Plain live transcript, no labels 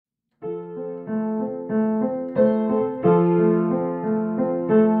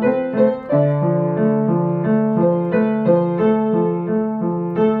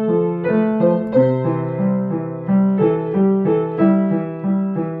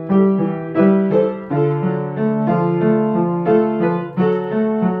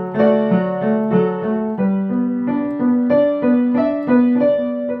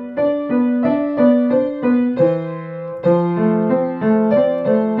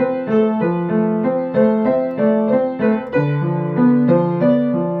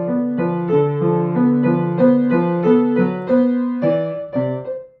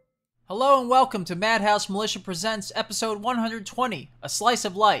Welcome to Madhouse Militia Presents episode 120, A Slice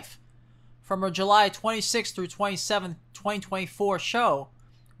of Life. From our July 26th through 27th, 2024 show,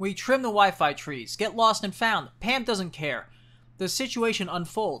 we trim the Wi-Fi trees, get lost and found, Pam doesn't care. The situation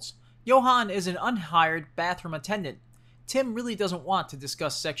unfolds. Johann is an unhired bathroom attendant. Tim really doesn't want to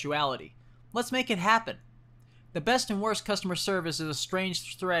discuss sexuality. Let's make it happen. The best and worst customer service is a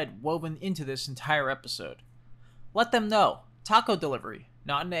strange thread woven into this entire episode. Let them know. Taco delivery.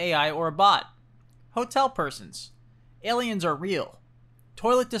 Not an AI or a bot. Hotel persons. Aliens are real.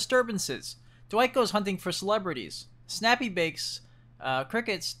 Toilet disturbances. Dwight goes hunting for celebrities. Snappybakes.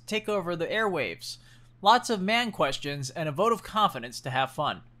 Crickets take over the airwaves. Lots of man questions and a vote of confidence to have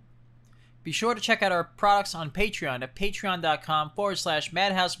fun. Be sure to check out our products on Patreon at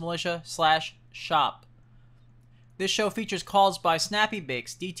patreon.com/madhousemilitia/shop. This show features calls by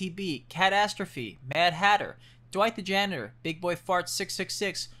Snappybakes, DTB, Catastrophe, Mad Hatter, Dwight the Janitor, Big Boy Farts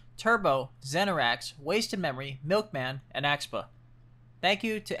 666, Turbo, Xenorax, WastedMemory, Milkman, and Akspa. Thank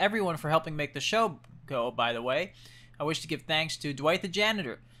you to everyone for helping make the show go, by the way. I wish to give thanks to Dwight the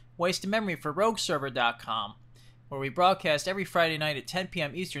Janitor, WastedMemory for RogueServer.com, where we broadcast every Friday night at 10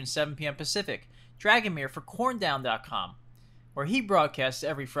 p.m. Eastern, 7 p.m. Pacific, Dragomir for CornDown.com, where he broadcasts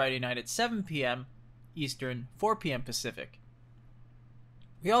every Friday night at 7 p.m. Eastern, 4 p.m. Pacific.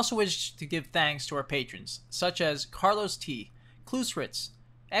 We also wish to give thanks to our patrons, such as Carlos T., Klusritz,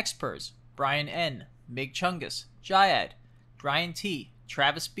 Expers, Brian N., Mig Chungus, Jayad, Brian T.,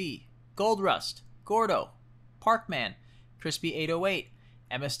 Travis B., Gold Rust, Gordo, Parkman, Crispy808,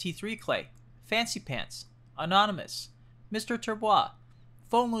 MST3 Clay, Fancy Pants, Anonymous, Mr. Turbois,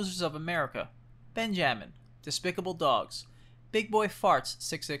 Phone Losers of America, Benjamin, Despicable Dogs, Big Boy Farts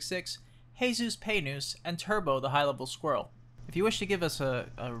 666, Jesus Paynus, and Turbo the High-Level Squirrel. If you wish to give us a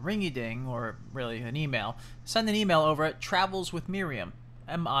ringy-ding, or really an email, send an email over at travelswithmiriam,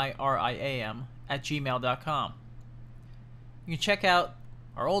 M-I-R-I-A-M, @gmail.com. You can check out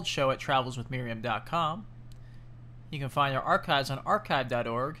our old show at travelswithmiriam.com. You can find our archives on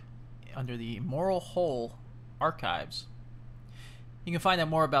archive.org under the Immoral Hole archives. You can find out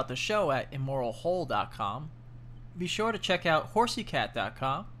more about the show at immoralhole.com. Be sure to check out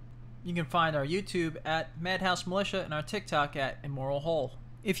horseycat.com. You can find our YouTube at Madhouse Militia and our TikTok at Immoral Hole.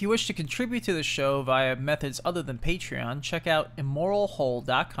 If you wish to contribute to the show via methods other than Patreon, check out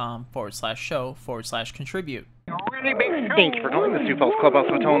immoralhole.com/show/contribute. Really big show. Thank you for calling the Sioux Falls Clubhouse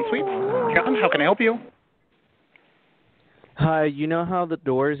Hotel and Suites. John, how can I help you? Hi, you know how the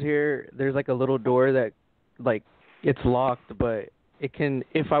doors here, there's like a little door that, like, it's locked, but it can,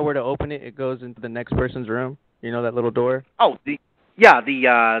 if I were to open it, it goes into the next person's room? You know that little door? Oh, the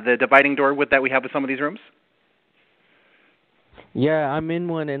dividing door that we have with some of these rooms? Yeah, I'm in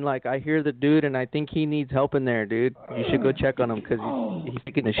one, and, like, I hear the dude, and I think he needs help in there, dude. You should go check on him, because he's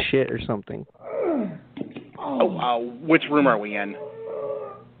taking a shit or something. Which room are we in?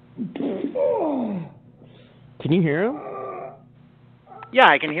 Can you hear him? Yeah,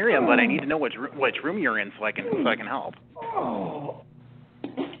 I can hear him, but I need to know which room you're in so I can help.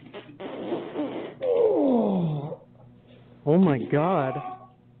 Oh my God.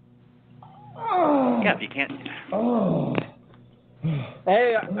 Yeah, if you can't.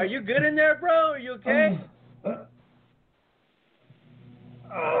 Hey, are you good in there, bro? Are you okay?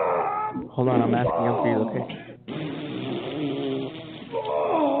 Hold on, I'm asking him if he's okay.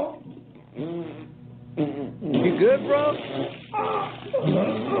 You good, bro?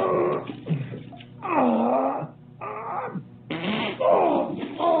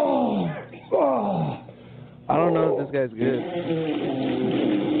 I don't know if this guy's good.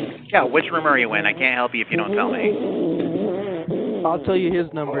 Yeah, which room are you in? I can't help you if you don't tell me. I'll tell you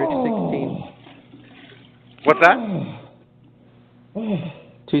his number. It's 16. What's that?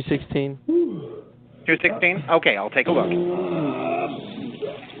 216. 216? Okay, I'll take a look.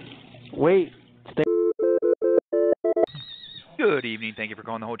 Wait. Stay. Good evening. Thank you for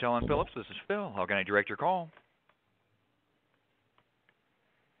calling the Hotel on Phillips. This is Phil. How can I direct your call?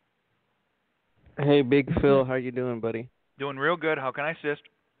 Hey, Big Phil. How you doing, buddy? Doing real good. How can I assist?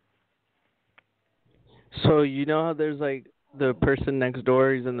 So, you know how there's, like, the person next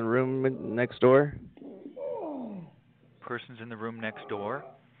door, he's in the room next door? Person's in the room next door?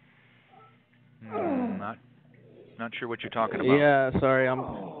 Not sure what you're talking about. Yeah, sorry.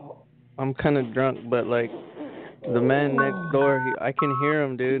 I'm kind of drunk, but, like, the man next door, I can hear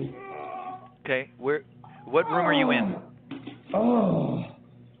him, dude. Okay. What room are you in?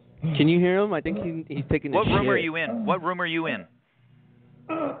 Can you hear him? I think he's taking a shit. What room are you in? What room are you in?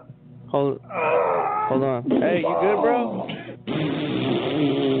 Hold on. Hey, you good, bro?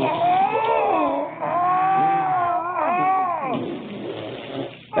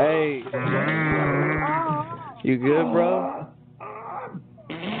 Hey. You good, bro?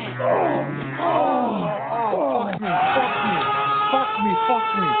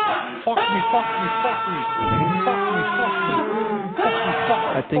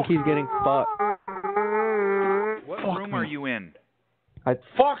 I think he's getting fucked. What room are you in?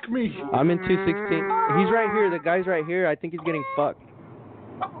 Fuck me! I'm in 216. He's right here. The guy's right here. I think he's getting fucked.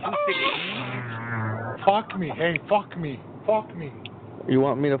 216. Fuck me. Hey, fuck me. Fuck me. You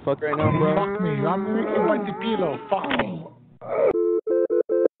want me to fuck right now, bro? Fuck me. I'm looking like the pillow. Fuck me.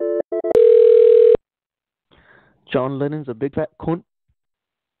 John Lennon's a big fat cunt.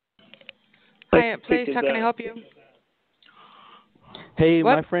 Hi, please, how can I help you? Hey,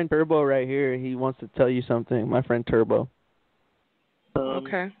 What? my friend Turbo right here. He wants to tell you something. My friend Turbo.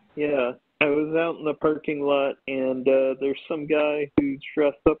 Okay. Yeah, I was out in the parking lot, and there's some guy who's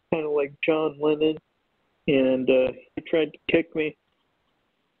dressed up kind of like John Lennon, and he tried to kick me.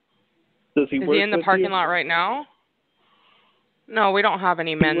 Does he Is work he in the with parking you? lot right now? No, we don't have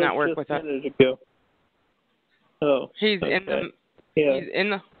any men that work with us. Just a minute ago. Oh. He's okay. in the. Yeah.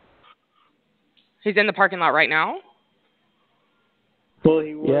 He's in the parking lot right now. Well,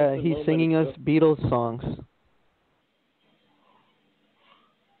 he was Yeah, a he's moment singing ago. us Beatles songs.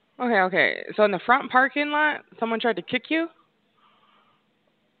 Okay. So in the front parking lot, someone tried to kick you,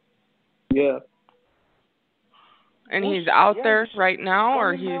 Yeah. and he's out there right now,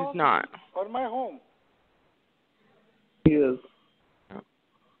 or he's not? Go to my home. He is.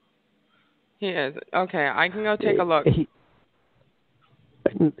 He is. Okay, I can go take a look.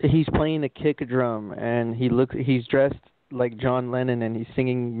 He's playing a kick drum, and he's dressed like John Lennon, and he's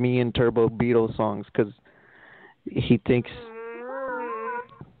singing me and Turbo Beatles songs because he thinks.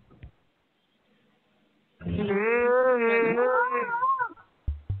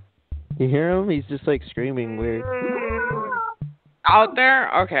 You hear him? He's just like screaming weird. Out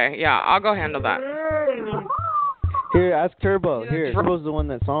there? Okay, yeah, I'll go handle that. Here, ask Turbo. Here, Turbo's the one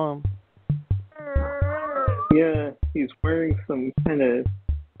that saw him. Yeah, he's wearing some kind of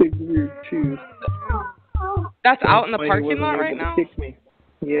big weird shoes. That's out in the Why he parking wasn't lot able right to now? kick me.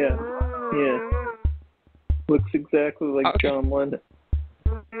 Yeah. Looks exactly like John Lennon.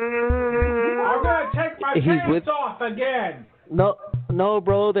 I'm gonna take my pants off again. No,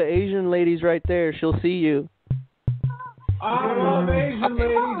 bro. The Asian lady's right there. She'll see you. I love Asian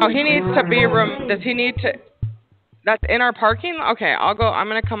ladies. Oh, he needs to be room. Does he need to? That's in our parking? Okay, I'll go. I'm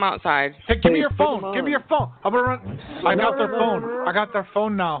gonna come outside. Hey, give me your phone. Give me your phone. I'm gonna run. I got their phone. I got their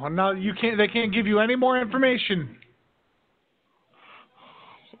phone now. And now you can't. They can't give you any more information.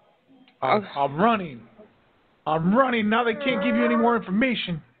 I'm running. Now they can't give you any more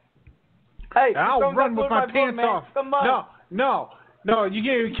information. Hey, I'll run with my pants off. Come on. No, you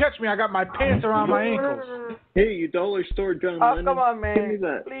can't even catch me. I got my pants around my ankles. Hey, you dollar store John Lennon. Come on, man. Give me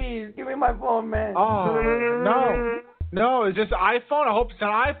that. Please, give me my phone, man. Oh, no. Is this an iPhone? I hope it's an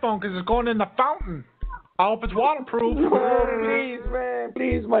iPhone because it's going in the fountain. I hope it's waterproof. No, please, man.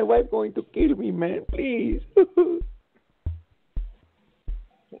 Please, my wife's going to kill me, man. Please.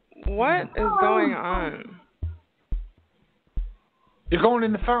 What is going on? You're going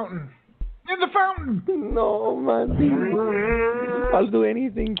in the fountain. In the fountain. No, man. Please. I'll do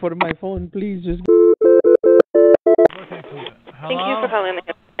anything for my phone. Please, just. Thank you for calling in.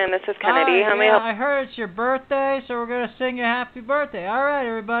 And this is Kennedy. How may I help? I heard it's your birthday, so we're gonna sing you happy birthday. All right,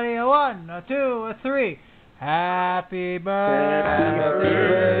 everybody. A 1, a 2, a 3. Happy birthday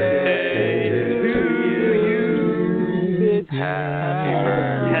to you. Happy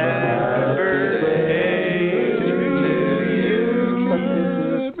birthday to you.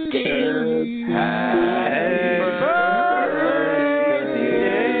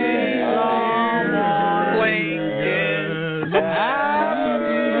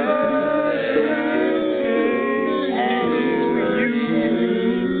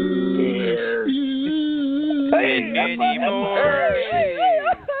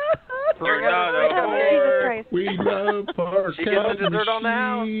 We love park. She gets the dessert on the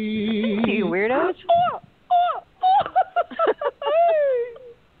house. You weirdos.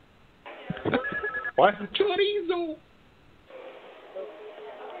 What? Chorizo.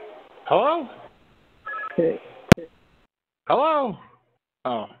 Hello? Hello?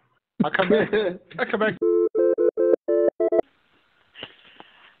 Oh. I'll come back. Good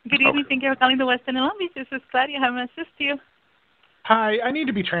evening. Thank you for calling the Western Lobby. This is Claudia. How may I assist you? Hi, I need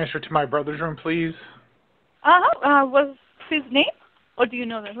to be transferred to my brother's room, please. What's his name? Or do you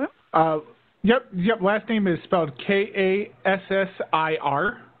know the room? Yep. Last name is spelled Kassir.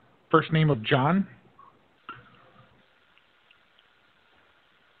 First name of John.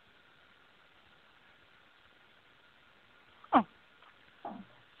 Oh.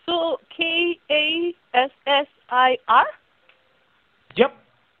 So Kassir. SSIR? Yep.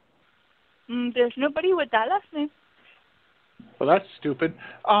 There's nobody with that last name. Well, that's stupid.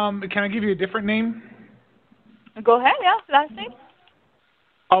 Can I give you a different name? Go ahead, yeah, last name.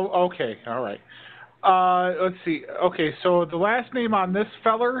 Oh, okay, all right. Let's see. Okay, so the last name on this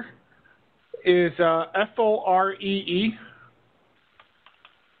feller is Foree.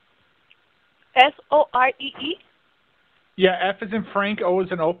 Soree? Yeah, F is in Frank, O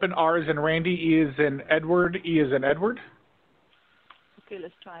is in open, R is in Randy, E is in Edward, E is in Edward. Okay,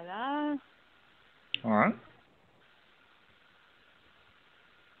 let's try that. All right.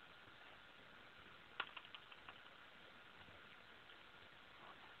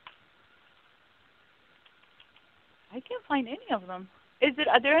 I can't find any of them.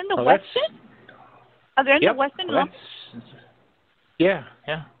 Are they in the Oh, Weston? Are they in Yep. the Weston? Well, yeah,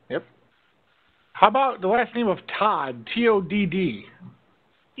 yep. How about the last name of Todd, Todd?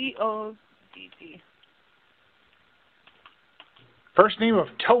 Todd. First name of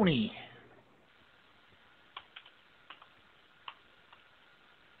Tony.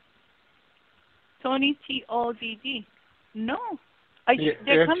 Tony Todd. No.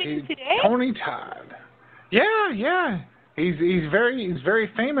 They're coming today? Tony Todd. Yeah. He's very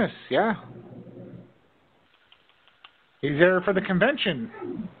famous, yeah. He's there for the convention.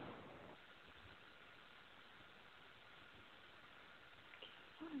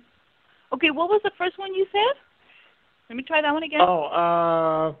 Okay, what was the first one you said? Let me try that one again.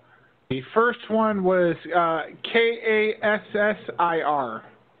 Oh, the first one was Kassir.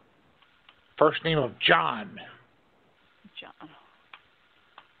 First name of John. John.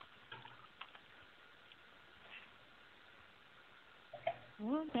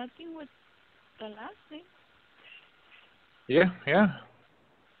 Well, nothing with the last name. Yeah.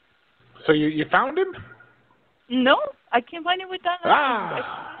 So you found him? No, I can't find it with that last name. I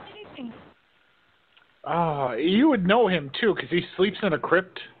can't find anything. Oh, you would know him too, because he sleeps in a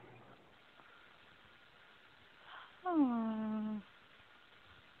crypt. Oh.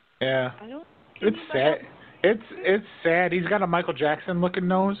 Yeah. I don't. It's sad. It's sad. He's got a Michael Jackson looking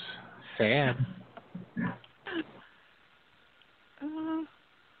nose. Sad.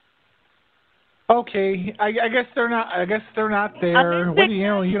 Okay, I guess they're not. I guess they're not there. What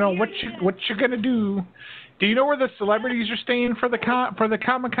what you gonna do? Do you know where the celebrities are staying for the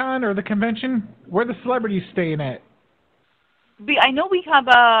Comic-Con or the convention? Where the celebrities staying at? I know we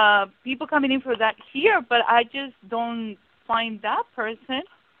have people coming in for that here, but I just don't find that person.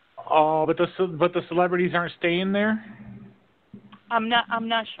 Oh, but the celebrities aren't staying there. I'm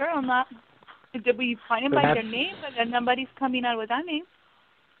not sure on that. Did we find them by their name, but then nobody's coming out with that name?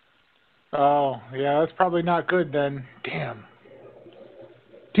 Oh, yeah, that's probably not good then. Damn.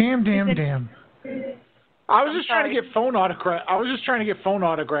 I was just trying to get phone autographs. I was trying to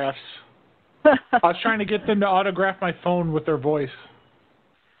get them to autograph my phone with their voice.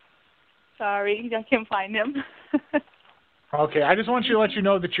 Sorry, I can't find them. Okay, I just want to let you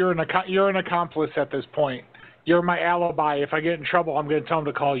know that you're an accomplice at this point. You're my alibi. If I get in trouble, I'm going to tell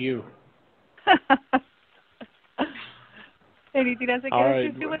them to call you. Anything else I can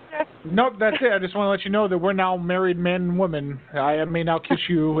assist you with, sir? Nope, that's it. I just want to let you know that we're now married men and women. I may now kiss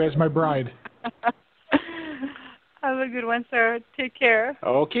you as my bride. Have a good one, sir. Take care.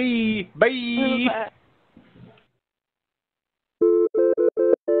 Okay, bye. Bye.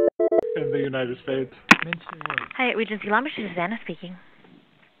 In the United States. Hi, Regency Llama. This is Anna speaking.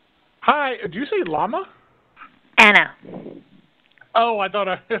 Hi, did you say llama? Anna. Oh, I thought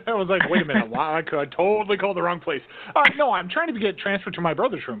I was like, wait a minute, wow, I totally called the wrong place. No, I'm trying to get transferred to my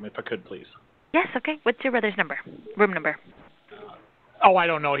brother's room, if I could, please. Yes, okay. What's your brother's number? Room number? Oh, I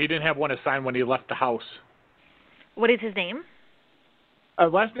don't know. He didn't have one assigned when he left the house. What is his name?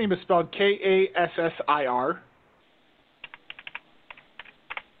 Last name is spelled Kassir.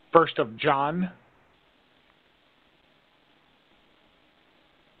 First of John.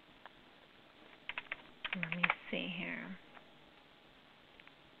 Let me see here.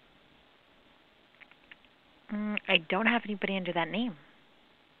 I don't have anybody under that name.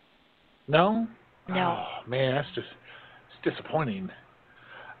 No? No. Oh, man, it's disappointing.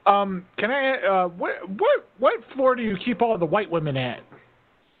 Can I? What floor do you keep all the white women at?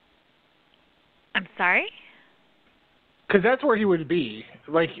 I'm sorry? Because that's where he would be.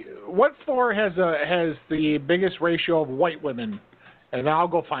 Like, what floor has the biggest ratio of white women? And I'll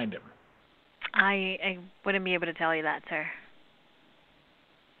go find him. I wouldn't be able to tell you that, sir.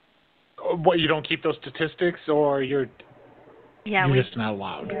 What, you don't keep those statistics, or you're just not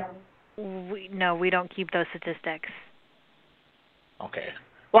allowed? No, we don't keep those statistics. Okay.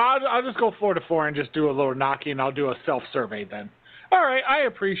 Well, I'll just go floor to floor and just do a little knocking. I'll do a self-survey then. All right, I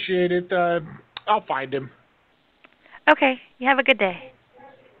appreciate it. I'll find him. Okay. You have a good day.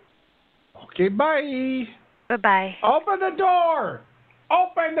 Okay, bye. Bye-bye. Open the door!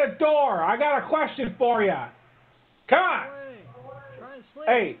 Open the door! I got a question for you. Come on.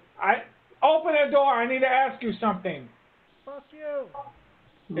 Hey, open the door. I need to ask you something. Fuck you.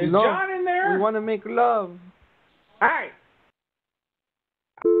 Is John in there? We want to make love. Hey.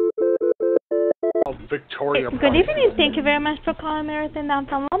 Oh, Victoria. Good evening. Thank you very much for calling Marathon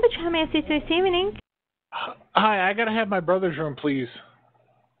Downtown Long Beach. How may I assist you this evening? Hi, I gotta have my brother's room, please.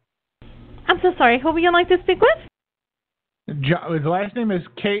 I'm so sorry. Who would you like to speak with? His last name is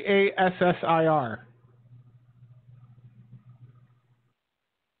Kassir.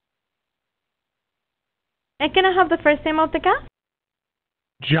 And can I have the first name of the guest?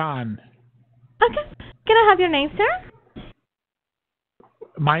 John. Okay. Can I have your name, sir?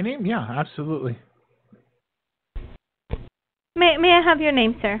 My name? Yeah, absolutely. May I have your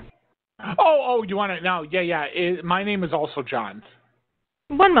name, sir? Oh, you want it now? Yeah. My name is also John.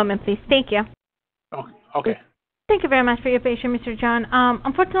 One moment, please. Thank you. Oh, okay. Thank you very much for your patience, Mr. John.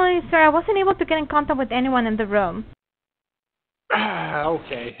 Unfortunately, sir, I wasn't able to get in contact with anyone in the room.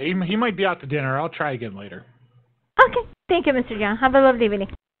 Okay. He might be out to dinner. I'll try again later. Okay. Thank you, Mr. John. Have a lovely evening.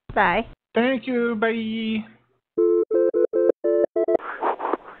 Bye. Thank you. Bye.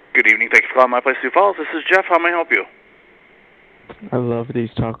 Good evening. Thanks for calling My Place, Sioux Falls. This is Jeff. How may I help you? I love these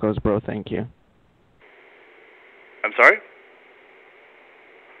tacos, bro. Thank you. I'm sorry?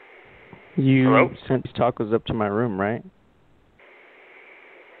 You sent these tacos up to my room, right?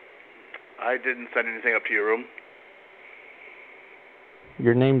 I didn't send anything up to your room.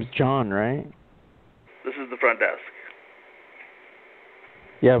 Your name's John, right? This is the front desk.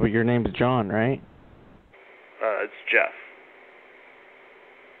 Yeah, but your name's John, right? It's Jeff.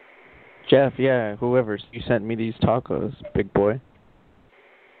 Jeff, yeah, whoever. You sent me these tacos, big boy.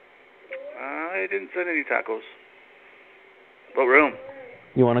 I didn't send any tacos. What room?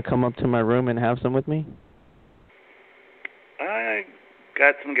 You want to come up to my room and have some with me? I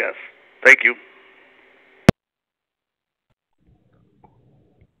got some guests. Thank you.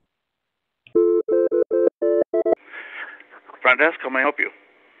 Front desk, how may I help you?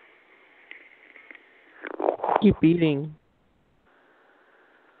 Keep eating.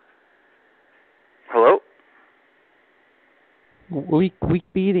 Hello? Weak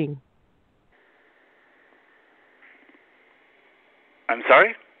beating. I'm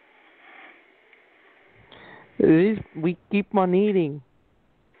sorry? We keep on eating.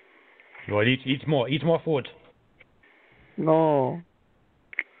 Well, eat more food. No.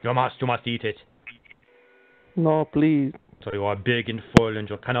 You must eat it. No, please. So you are big and full and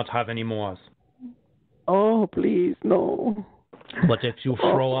you cannot have any more. Oh, please, no. But if you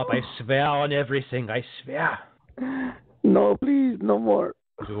throw up, I swear on everything, I swear. No, please, no more.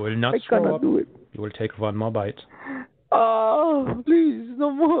 You will not I throw cannot up. do it. You will take one more bite. Oh, please,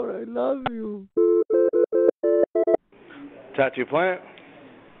 no more. I love you. Tattoo plant?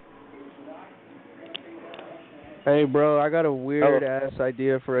 Hey, bro, I got a weird-ass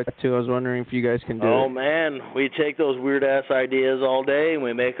idea for a tattoo. I was wondering if you guys can do it. Oh, man, we take those weird-ass ideas all day and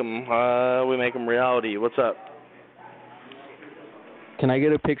we make them reality. What's up? Can I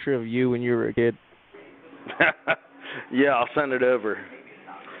get a picture of you when you were a kid? Yeah, I'll send it over.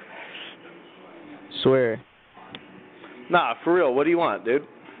 Swear. Nah, for real, what do you want, dude?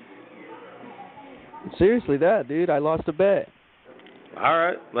 Seriously, that, dude. I lost a bet. All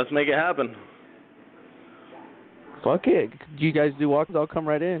right, let's make it happen. Fuck it. Do you guys do walk-ins? I'll come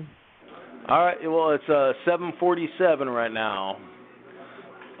right in. All right, well, it's 7:47 right now.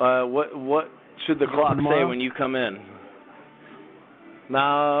 What should the clock say when you come in?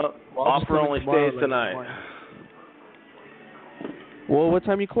 Now, offer only stays tonight. Well, what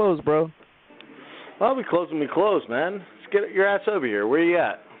time you close, bro? Well, we close when we close, man. Let's get your ass over here. Where you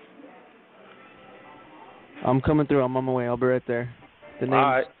at? I'm coming through. I'm on my way. I'll be right there. The name. All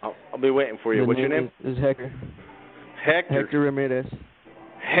right, I'll be waiting for you. What's your name? Is Hector. Hector Ramirez.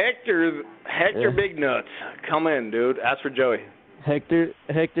 Hector Yeah. Big Nuts. Come in, dude. Ask for Joey. Hector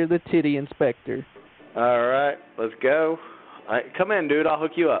the titty inspector. All right, let's go. All right, come in, dude. I'll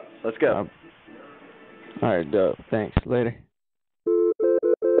hook you up. Let's go. All right, dope. Thanks. Later.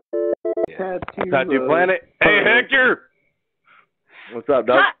 Tattoo Planet. Hey, Hector. What's up,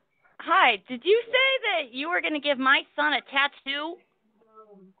 Doug? Hi. Did you say that you were going to give my son a tattoo?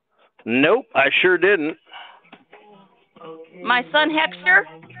 Nope, I sure didn't. My son Hector?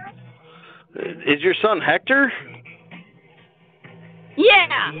 Is your son Hector?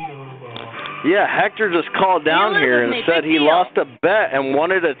 Yeah. Yeah, Hector just called down here and said he lost a bet and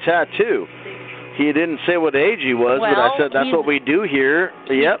wanted a tattoo. He didn't say what age he was, but I said that's what we do here.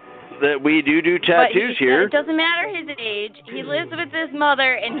 Yep. that we do tattoos here. It doesn't matter his age. He lives with his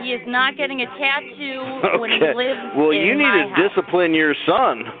mother, and he is not getting a tattoo when he lives Well, in you need my to house. discipline your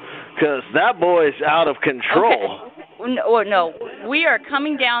son, because that boy's out of control. No, we are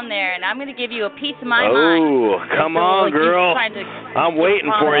coming down there, and I'm going to give you a piece of my mind. Oh, come on, girl. I'm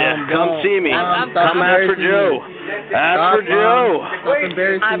waiting for you. Come see me. Come after Joe. Ask for Joe.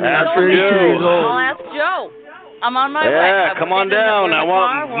 Ask for Joe. I'll ask Joe. I'm on my way. Yeah, come on down. I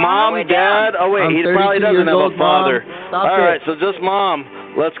want Mom, Dad. Oh, wait, he probably doesn't have a father. All right, so just Mom.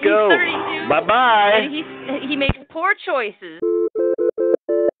 Let's go. Bye-bye. And he makes poor choices.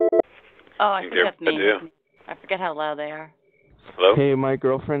 Oh, I forget the name. I forget how loud they are. Hello? Hey, my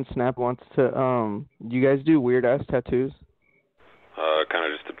girlfriend Snap wants to, you guys do weird-ass tattoos? Kind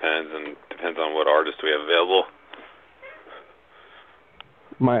of just depends on what artist we have available.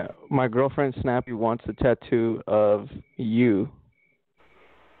 My girlfriend Snappy wants a tattoo of you.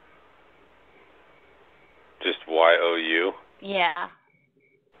 Just Y-O-U? Yeah.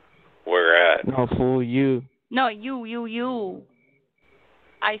 Where at? No, fool, you. No, you.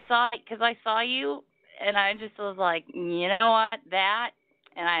 I saw you, and I just was like, you know what, that?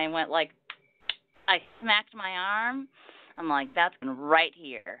 And I went like, I smacked my arm. I'm like, that's right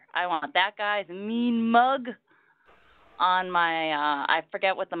here. I want that guy's mean mug on my, I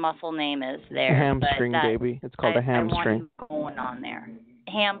forget what the muscle name is there. Hamstring, baby. It's called a hamstring. I want him going on there.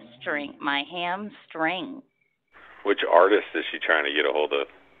 Hamstring. My hamstring. Which artist is she trying to get a hold of?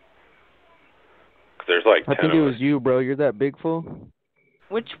 'Cause there's like 10 I think it was you, bro. You're that big fool?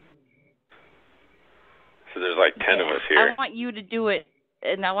 Which? So there's like 10 of us here. I want you to do it,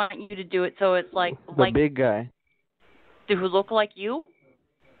 and I want you to do it so it's like... The big guy. Who look like you?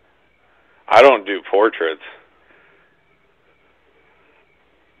 I don't do portraits.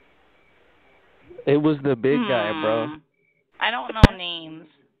 It was the big guy, bro. I don't know names.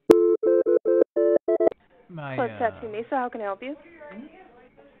 Plus Tattoo Mesa, how can I help you?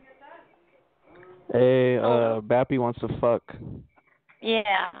 Hey, Bappy wants to fuck.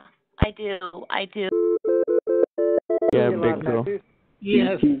 Yeah, I do. Yeah, big girl.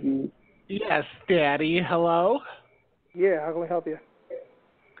 Yes. Yes, Daddy. Hello? Yeah, how can we help you?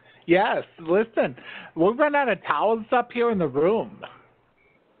 Yes, listen. We've run out of towels up here in the room.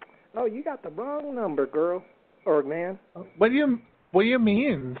 Oh, you got the wrong number, girl. Or man. What do you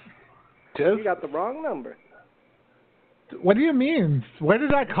mean? You got the wrong number. What do you mean? Where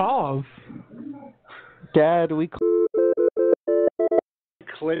did I call? Dad, we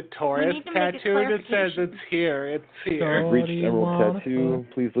clitoris tattoo. It says it's here. It's here. Reached Emerald Tattoo.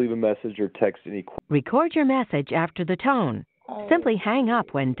 Please leave a message or text any. Record your message after the tone. Simply hang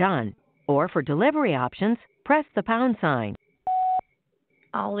up when done. Or for delivery options, press the pound sign.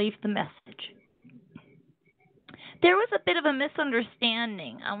 I'll leave the message. There was a bit of a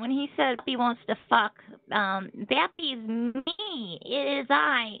misunderstanding. When he said he wants to fuck, Bappy's me. It is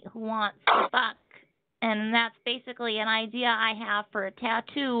I who wants to fuck. And that's basically an idea I have for a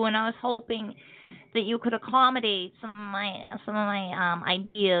tattoo, and I was hoping that you could accommodate some of my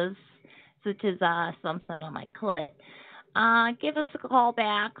ideas, such as something on my clit. Give us a call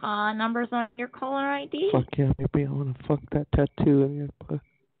back. Numbers on your caller ID. Fuck yeah, baby, I want to fuck that tattoo in your butt.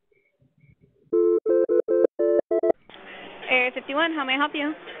 Area 51, how may I help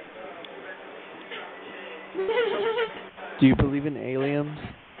you? Do you believe in aliens?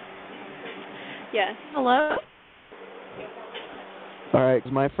 Yes. Hello? Alright,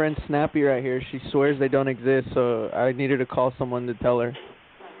 my friend Snappy right here, she swears they don't exist, so I needed to call someone to tell her.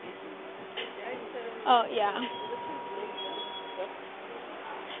 Oh, yeah.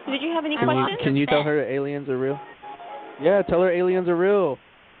 Did you have any questions? Can you tell her aliens are real? Yeah, tell her aliens are real.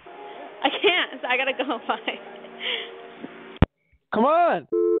 I can't. I gotta go. Bye. Come on!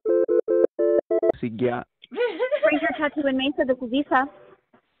 Yeah. Ranger Tattoo in Mesa, this is Isa.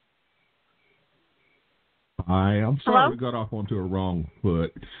 Hi, I'm sorry Hello? we got off onto a wrong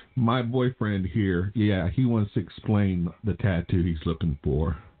foot. My boyfriend here, he wants to explain the tattoo he's looking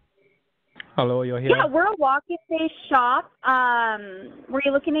for. Hello, you're here? Yeah, we're a walk-in-based shop. Were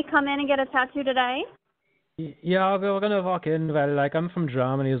you looking to come in and get a tattoo today? Yeah, we're gonna walk in. Well, I'm from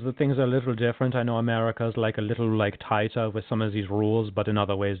Germany, so things are a little different. I know America's a little tighter with some of these rules, but in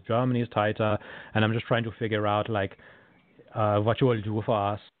other ways Germany's tighter, and I'm just trying to figure out what you will do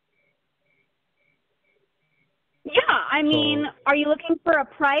for us. Yeah, I mean, are you looking for a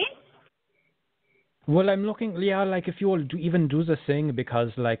price? Well, I'm looking, if you will even do the thing,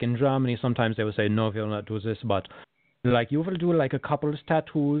 because in Germany sometimes they will say, no, we will not do this, but you will do a couple of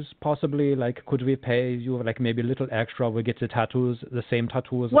tattoos, possibly, could we pay you maybe a little extra, we'll get the tattoos, the same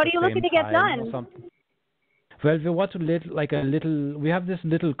tattoos What at are you the looking same to get time or done? something. Well, we want to we have this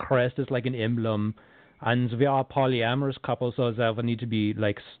little crest, it's like an emblem, and we are a polyamorous couple, so there would need to be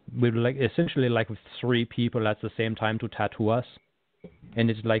we're essentially with 3 people at the same time to tattoo us. And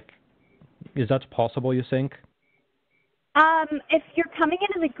it's is that possible, you think? If you're coming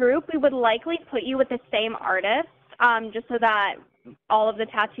in as a group, we would likely put you with the same artist, just so that all of the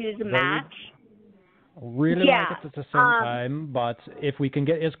tattoos match. Really like it at the same time, but if we can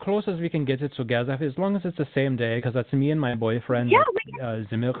get as close as we can get it together, as long as it's the same day, because that's me and my boyfriend,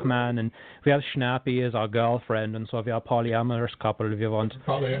 the Milkman, and we have Snappy as our girlfriend, and so we are a polyamorous couple if you want.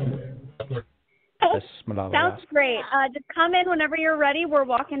 Sounds great. Just come in whenever you're ready. We're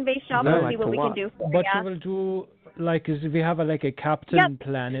walking base shop and see what we can do for you. But we will do is we have a Captain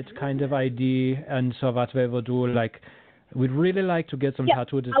Planet kind of ID, and so that we will do we'd really like to get some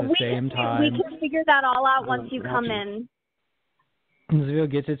tattoos at the same time. We can figure that all out once you come in. We'll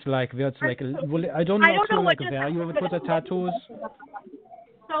get it I don't know where you would put the tattoos,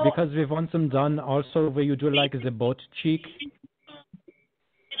 because we want them done also where you do the boat cheek.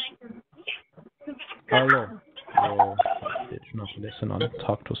 Hello. Oh, it's not listen on.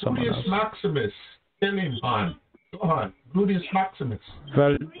 Talk to someone else. Maximus. Tell him, Han. Go on. Gluteus Maximus.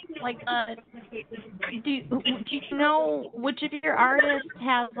 Well. Do you know which of your artists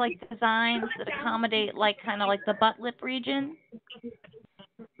has designs that accommodate kind of the butt lip region?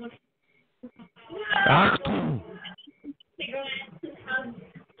 Achtung!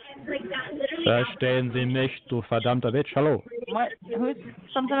 Verstehen Sie mich, du verdammter Bitch. Hallo. What? Who's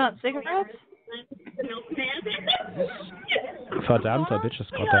something about cigarettes? Verdammter bitch, has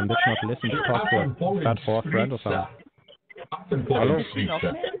goddamn bitch not listen to talk to a fat whore friend or something. Hello?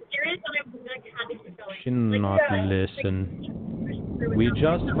 She not listen. We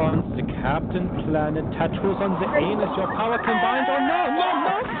just want the Captain Planet tattoos on the anus. Your power combined or no.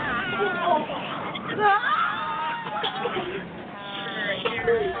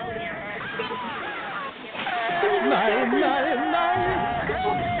 Nein.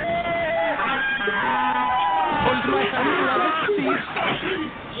 Hold my hand, please.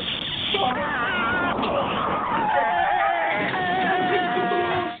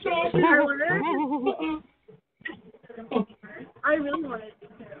 I really want it.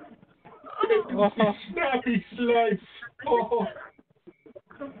 Snappy's life.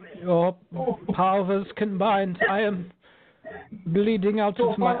 Your powers combined. I am bleeding out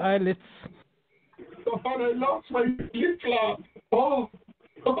of my eyelids. I lost my flip-flop.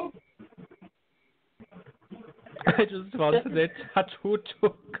 I just wanted a tattoo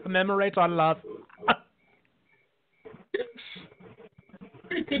to commemorate our love.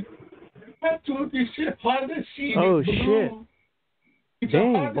 We could tattoo this Honda-CD. Oh, shit.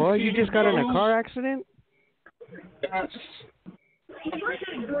 Dang, boy, you just got in a car accident? Yes.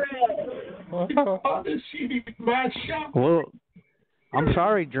 Well, I'm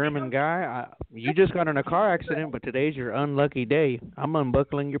sorry, German guy. You just got in a car accident, but today's your unlucky day. I'm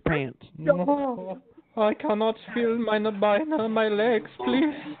unbuckling your pants. No, I cannot feel my legs,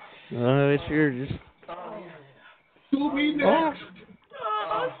 please. It's yours. Do me next.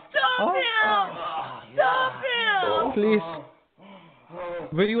 Stop him! Stop him! Please.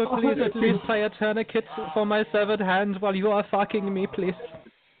 Will you please at least tie a tourniquet for my severed hand while you are fucking me, please?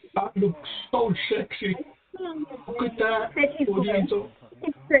 That looks so sexy. Look at that.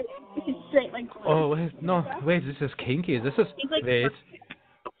 It's straight. It's straight like. Oh wait, this is kinky. Wait.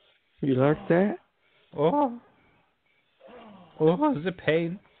 You like that? Oh, the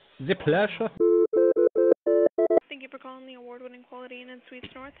pain, the pleasure. Thank you for calling the award-winning Quality Inn and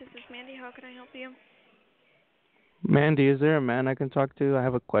Suites North. This is Mandy. How can I help you? Mandy, is there a man I can talk to? I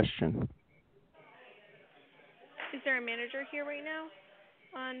have a question. Is there a manager here right now?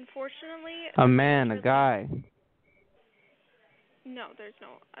 Unfortunately. A man, a guy. No, there's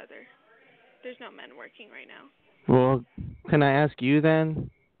no men working right now. Well, can I ask you then?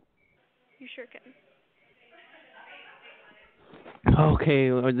 You sure can.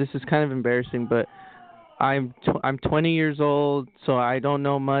 Okay, well, this is kind of embarrassing, but I'm 20 years old, so I don't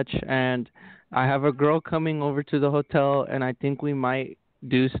know much, and I have a girl coming over to the hotel, and I think we might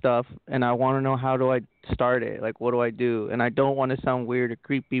do stuff, and I want to know how do I start it? What do I do? And I don't want to sound weird or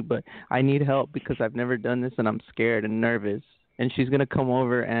creepy, but I need help because I've never done this, and I'm scared and nervous. And she's gonna come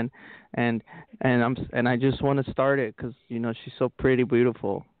over, and I just want to start it because she's so pretty,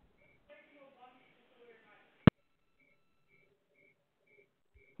 beautiful.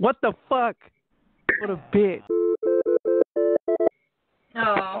 What the fuck? What a bitch.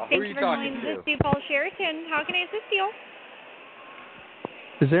 Oh, thank you for calling the Sioux Falls Sheraton. How can I assist you?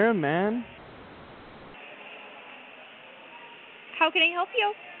 Is there a man? How can I help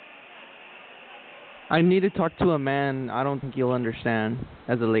you? I need to talk to a man. I don't think you'll understand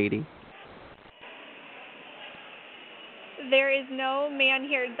as a lady. There is no man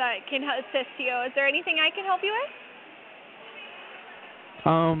here that can assist you. Is there anything I can help you with?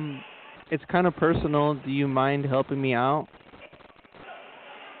 It's kind of personal. Do you mind helping me out?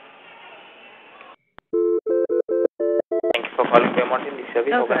 Thank you for calling Paymont in the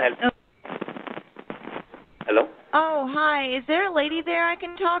service. How can I help? Hello? Oh, hi. Is there a lady there I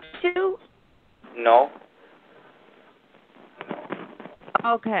can talk to? No.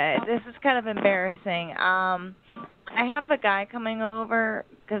 Okay, this is kind of embarrassing. I have a guy coming over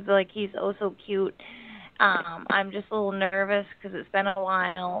because, like, he's oh so cute. I'm just a little nervous because it's been a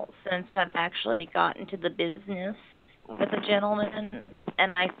while since I've actually gotten to the business with a gentleman,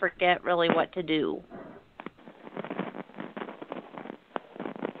 and I forget really what to do.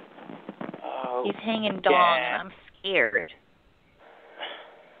 Oh, he's hanging dong, and I'm scared.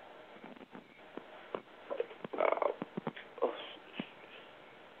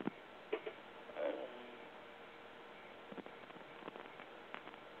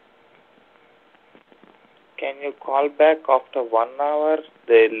 Can you call back after 1 hour?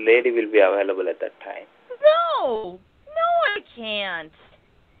 The lady will be available at that time. No, I can't.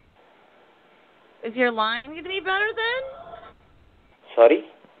 Is your line going to be better then? Sorry?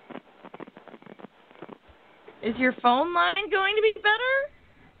 Is your phone line going to be better?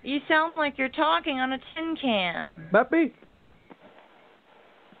 You sound like you're talking on a tin can. Beppy?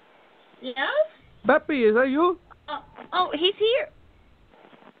 Yes? Beppy, is that you? Oh, he's here.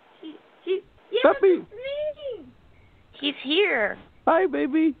 Yes, Beppy. it's me. He's here. Hi,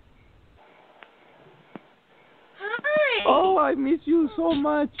 baby. Hi. Oh, I miss you so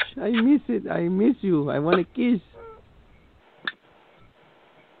much. I miss it. I miss you. I want to kiss.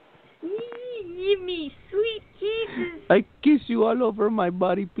 Give me sweet kisses. I kiss you all over my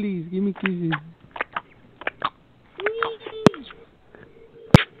body, please. Give me kisses.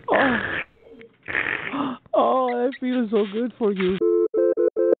 Oh, I feel so good for you.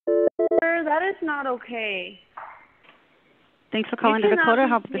 Sir, that is not okay. Thanks for calling the Dakota.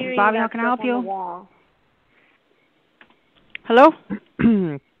 This is Bobby. How can I help you? Hello?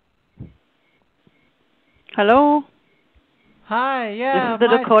 Hello? Hi, yeah. This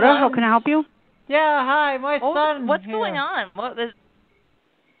is the Dakota. Son. How can I help you? Yeah, hi, my son. What's here. going on? What is...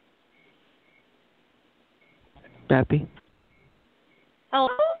 Pappy? Hello?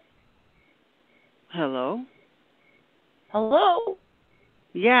 Hello? Hello?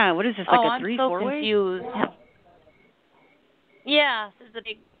 Yeah, what is this, like a I'm so 3-4-way? confused. Yeah,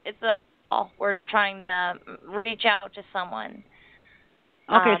 we're trying to reach out to someone.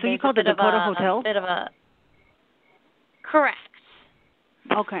 Okay, so you called the Dakota Hotel? A bit of a... Correct.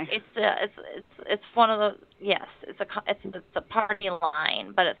 Okay. It's one of the... Yes, it's a party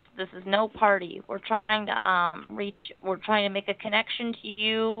line, but this is no party. We're trying to make a connection to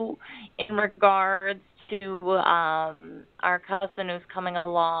you in regards to our cousin who's coming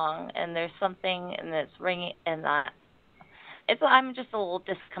along, and there's something and it's ringing, and I'm just a little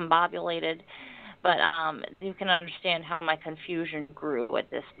discombobulated, but you can understand how my confusion grew at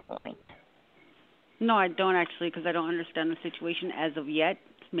this point. No, I don't actually, because I don't understand the situation as of yet.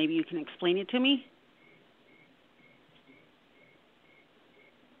 Maybe you can explain it to me?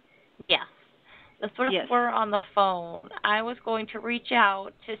 Yes. The first we're on the phone, I was going to reach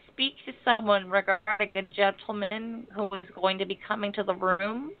out to speak to someone regarding a gentleman who was going to be coming to the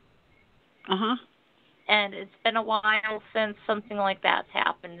room. Uh-huh. And it's been a while since something like that's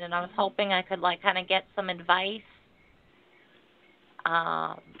happened, and I was hoping I could, like, kind of get some advice,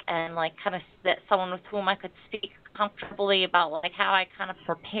 and, like, kind of that someone with whom I could speak comfortably about, like, how I kind of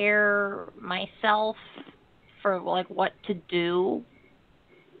prepare myself for, like, what to do.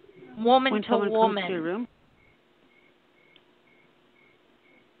 Woman when to someone woman. Comes to your room?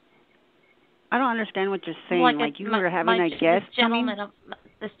 I don't understand what you're saying. Like you were having a guest.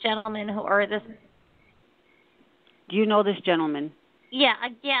 This gentleman Do you know this gentleman? Yeah, a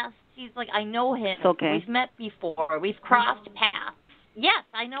guest. He's like, I know him. It's okay. We've met before. We've crossed paths. Yes,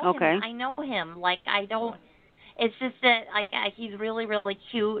 I know Okay. him. I know him. Like, I don't. It's just that he's really, really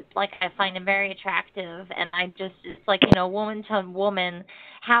cute. Like, I find him very attractive, and it's like, woman to woman.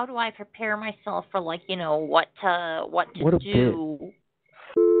 How do I prepare myself for, like, what to do?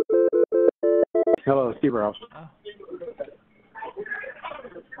 Hello, Steve Rouse.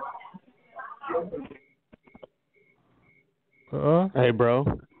 Hey, bro.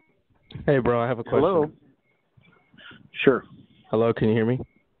 Hey, bro, I have a question. Hello. Sure. Hello, can you hear me?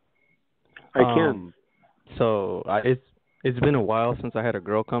 I can. So it's been a while since I had a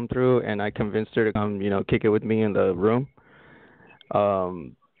girl come through, and I convinced her to come, kick it with me in the room.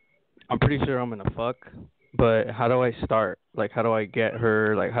 I'm pretty sure I'm gonna fuck, but how do I start? Like, how do I get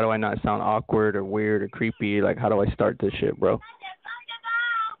her? Like, how do I not sound awkward or weird or creepy? Like, how do I start this shit, bro?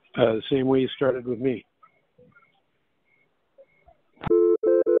 The same way you started with me.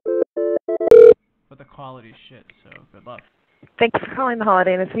 But the quality shit, so good luck. Thanks for calling the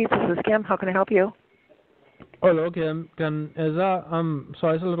Holiday Inn and Suites. This is Kim. How can I help you? Hello, Kim. Is that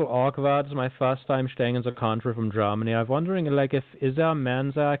sorry, it's a little awkward. It's my first time staying in the country from Germany. I'm wondering, like, is there a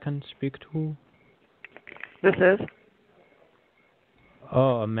man there I can speak to? This is?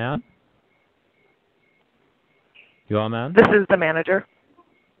 Oh, a man? You're a man? This is the manager.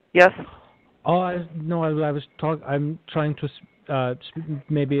 Yes. Oh, I'm trying to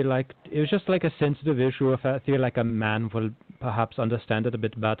maybe like it was just like a sensitive issue. If I feel like a man will perhaps understand it a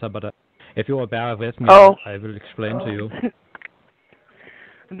bit better, but if you will bear with me, I will explain to you.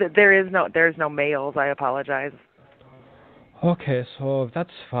 There's no males. I apologize. Okay, so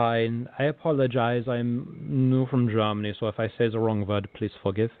that's fine. I apologize. I'm new from Germany, so if I say the wrong word, please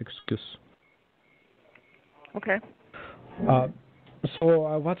forgive. Excuse. Okay.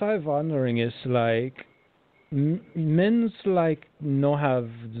 So what I'm wondering is like, men's like no have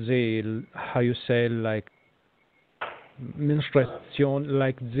the how you say like menstruation,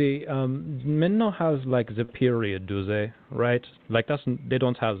 like the men no have like the period, do they? Right? Like they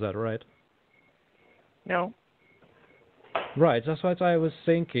don't have that, right? No. Right, that's what I was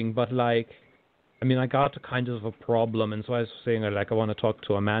thinking, but like, I mean, I got kind of a problem, and so I was saying like I want to talk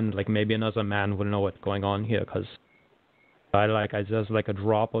to a man, like maybe another man will know what's going on here, because I just like a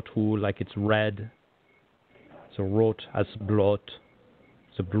drop or two, like it's red, the rot as blood,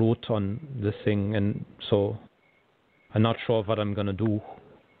 the blood on the thing, and so I'm not sure what I'm gonna do.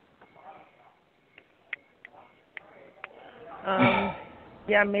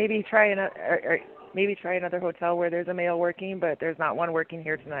 Yeah, maybe try another hotel where there's a male working, but there's not one working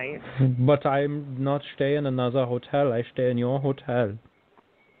here tonight. But I'm not staying in another hotel. I stay in your hotel.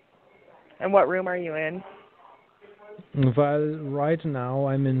 And what room are you in? Well, right now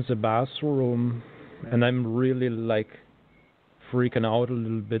I'm in the bathroom, and I'm really like freaking out a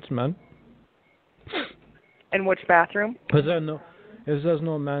little bit, man. In which bathroom? If there's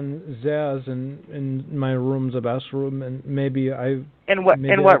no man there in my room, the bathroom, and maybe I. In what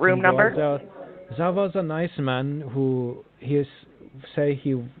room number? There was a nice man who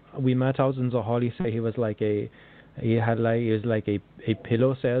we met out in the hall. He said he was like a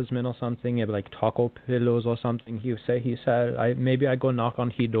pillow salesman or something. He had like taco pillows or something. He said maybe I go knock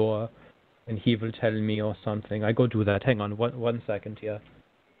on his door, and he will tell me or something. I go do that. Hang on, one second here.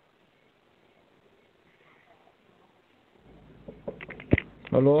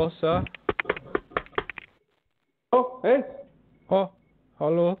 Hello, sir. Oh, hey. Oh,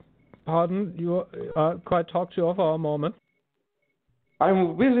 hello. Pardon, you could I talk to you for a moment?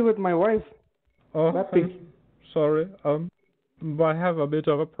 I'm busy with my wife. Oh, sorry. I have a bit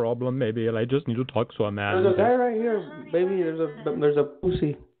of a problem. Maybe I just need to talk to a man. There's a guy right here, baby. There's a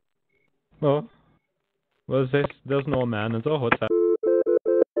pussy. Oh, well, there's no man in the hotel.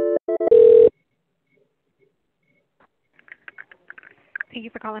 Thank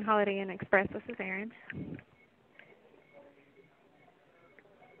you for calling Holiday Inn Express. This is Erin.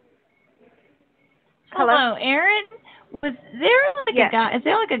 Hello, Erin. Was there like a guy? Is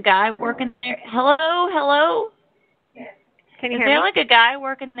there like a guy working there? Hello. Can you hear me? Is there like a guy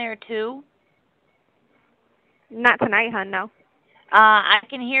working there too? Not tonight, hon. No. I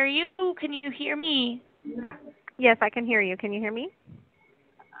can hear you. Can you hear me? Yes, I can hear you. Can you hear me?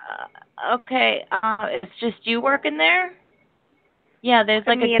 Okay. It's just you working there? Yeah, there's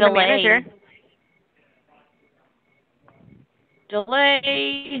like me a and delay. The manager.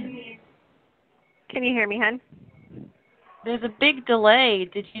 Delay. Can you hear me, hon? There's a big delay.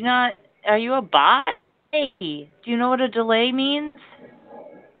 Did you not? Are you a bot? Hey, do you know what a delay means?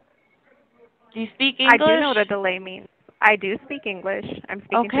 Do you speak English? I do know what a delay means. I do speak English. I'm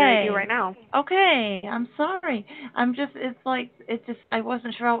speaking to you right now. Okay, I'm sorry. I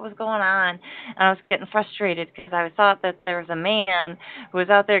wasn't sure what was going on. And I was getting frustrated because I thought that there was a man who was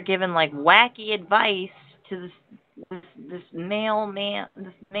out there giving like wacky advice to this man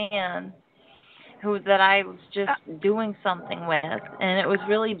that I was just doing something with, and it was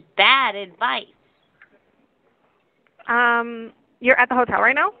really bad advice. You're at the hotel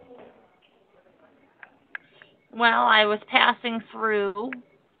right now? Well, I was passing through.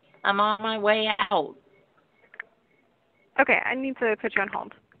 I'm on my way out. Okay, I need to put you on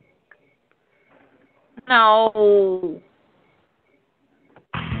hold. No.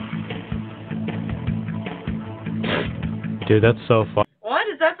 Dude, that's so fun. What?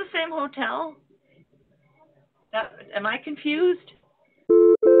 Is that the same hotel? Am I confused?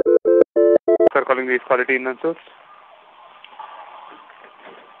 Sir, calling the quality in source.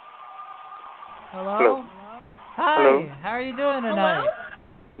 Hello? Hi, Hello. how are you doing tonight?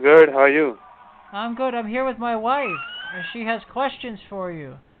 Good, how are you? I'm good. I'm here with my wife, and she has questions for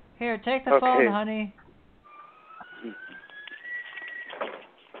you. Here, take the Okay. phone, honey.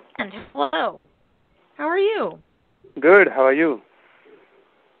 And hello. How are you? Good, how are you?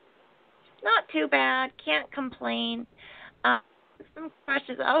 Not too bad. Can't complain. Some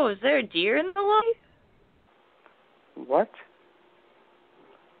questions. Oh, is there a deer in the lobby? What?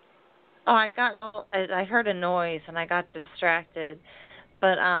 Oh, I heard a noise and I got distracted.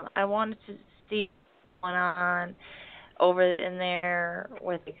 But I wanted to see what's going on over in there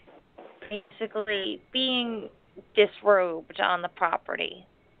with basically being disrobed on the property.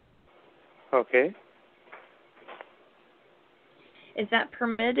 Okay. Is that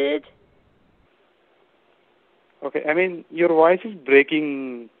permitted? Okay, I mean, your voice is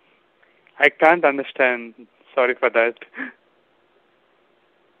breaking. I can't understand. Sorry for that.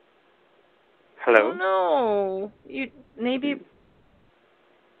 Hello? Oh, no. You maybe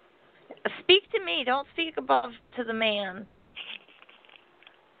speak to me. Don't speak above to the man.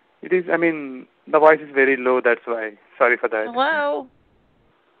 It is, I mean, the voice is very low, that's why. Sorry for that. Hello?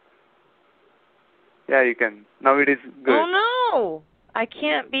 Yeah, you can. Now it is good. Oh, no. I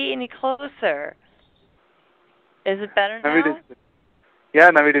can't be any closer. Is it better now? Now it is. Yeah,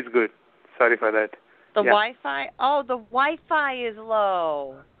 now it is good. Sorry for that. The Yeah. Wi-Fi? Oh, the Wi-Fi is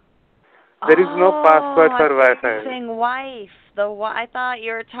low. There is no password for I thought you were Wi-Fi. saying wife. I thought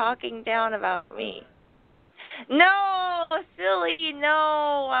you were talking down about me. No, silly,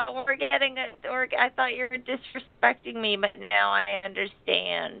 no. I thought you were disrespecting me, but now I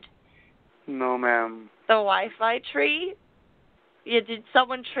understand. No, ma'am. The Wi-Fi tree? Did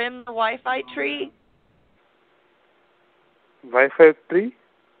someone trim the Wi-Fi tree? Wi-Fi 3?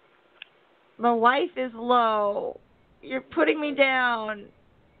 The wife is low. You're putting me down.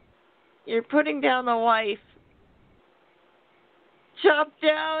 You're putting down the wife. Chop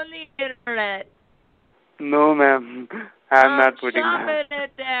down the internet. No, ma'am. I'm not putting that. Chopping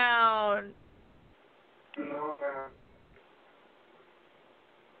it down. No, ma'am.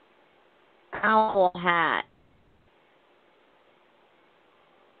 Owl hat.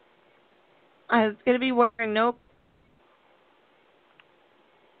 I was going to be wearing no...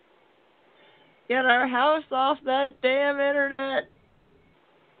 Get our house off that damn internet.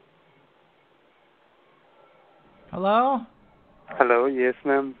 Hello? Hello, yes,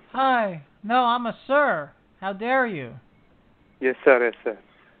 ma'am. Hi. No, I'm a sir. How dare you? Yes, sir, yes, sir.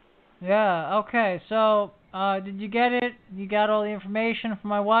 Yeah, okay. So, did you get it? You got all the information from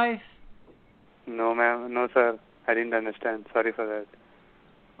my wife? No, ma'am. No, sir. I didn't understand. Sorry for that.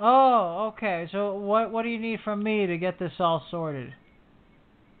 Oh, okay. So, what do you need from me to get this all sorted?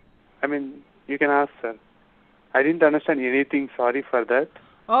 I mean, you can ask, sir. I didn't understand anything. Sorry for that.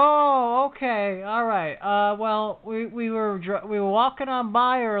 Oh, okay. All right. Well, we were walking on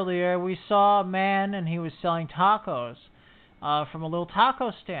by earlier. We saw a man, and he was selling tacos from a little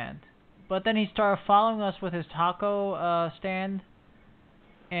taco stand. But then he started following us with his taco stand,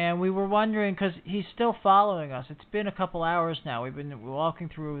 and we were wondering, because he's still following us. It's been a couple hours now. We've been walking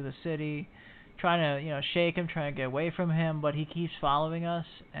through the city, trying to shake him, trying to get away from him, but he keeps following us,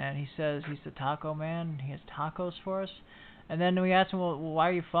 and he says he's the taco man. He has tacos for us. And then we asked him, well, why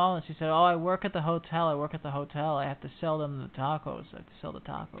are you following us? He said, oh, I work at the hotel. I have to sell them the tacos. I have to sell the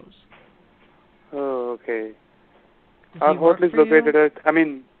tacos. Oh, okay. Does Our he work hotel is for you? located at,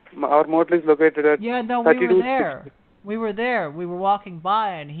 our motel is located at Yeah, no, we were there. We were there. We were walking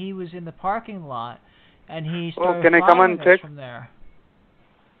by, and he was in the parking lot, and he started can I come following and us check? from there.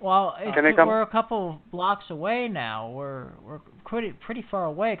 Well, Can I come? we're a couple blocks away now. We're pretty far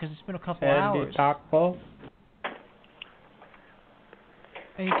away because it's been a couple hours. Taco.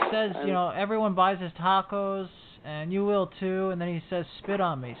 And he says, everyone buys his tacos, and you will too. And then he says, spit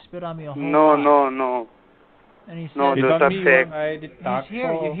on me a whole lot. No. And he says, No, those are fake. He's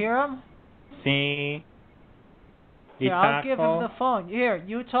here. You hear him? Sí. Here, I'll give him the phone. Here,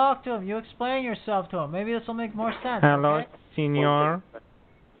 you talk to him. You explain yourself to him. Maybe this will make more sense. Hello, okay? senor.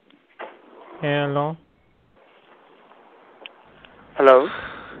 Hello. Hello.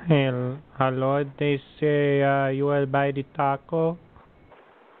 Hello. They say you will buy the taco.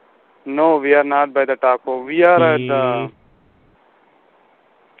 No, we are not by the taco. We are at the...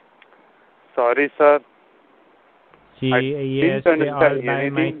 Sorry, sir. Sí, I yes, didn't they all understand buy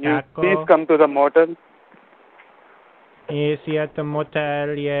my anything. You taco. please come to the motel. Yes, at the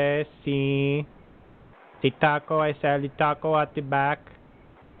motel, yes, see. The taco, I sell the taco at the back.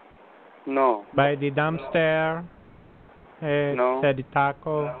 No. By the dumpster. No. Sell the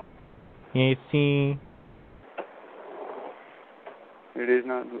taco. You see? It is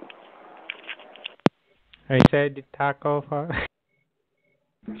not good. I said taco for.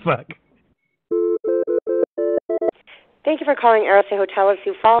 Fuck. Thank you for calling Aerosy Hotel of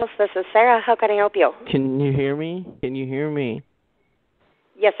Sioux Falls. This is Sarah. How can I help you? Can you hear me? Can you hear me?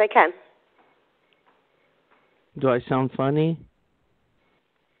 Yes, I can. Do I sound funny?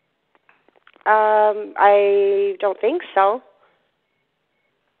 I don't think so.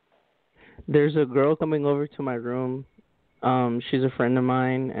 There's a girl coming over to my room. She's a friend of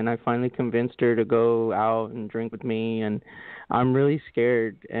mine, and I finally convinced her to go out and drink with me, and I'm really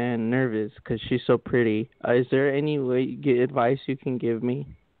scared and nervous because she's so pretty. Is there any advice you can give me?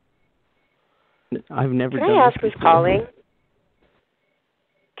 I've never done this. Can I ask who's calling?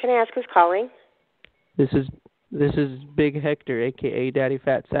 Can I ask who's calling? This is Big Hector, a.k.a. Daddy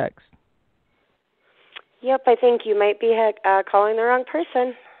Fat Sax. Yep, I think you might be calling the wrong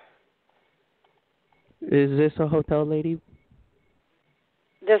person. Is this a hotel lady?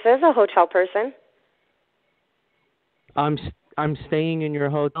 This is a hotel person. I'm staying in your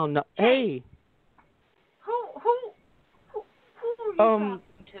hotel. No, hey. Who are you talking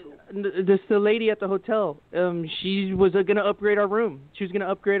to? This the lady at the hotel. She was gonna upgrade our room. She was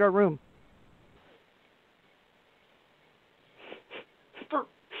gonna upgrade our room.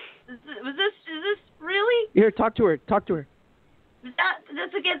 Is this really? Here, talk to her. Talk to her.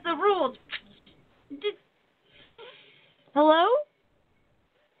 That's against the rules. Hello?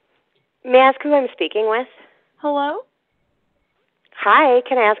 May I ask who I'm speaking with? Hello? Hi,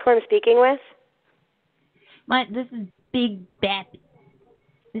 can I ask who I'm speaking with? This is Big Bappy.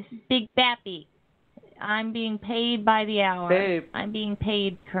 This is Big Bappy. I'm being paid by the hour. Babe. I'm being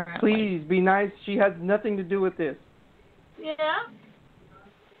paid currently. Please be nice. She has nothing to do with this. Yeah?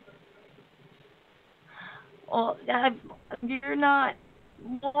 Well, you're not.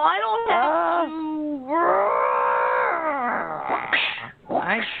 Well, I don't have to.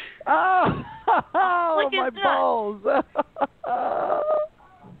 Oh, Look my at that. balls.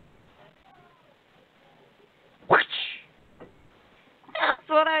 That's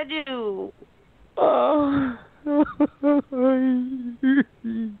what I do. Oh.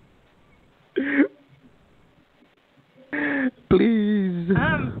 Please.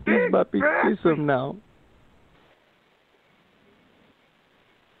 Please, Papi, kiss him now.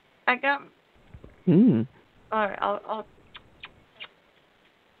 I got. All right, I'll.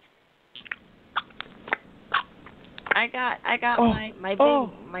 I got my I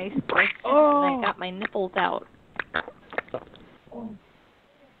got my nipples out.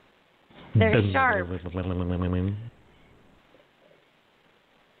 They're sharp.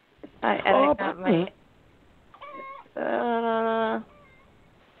 I got my.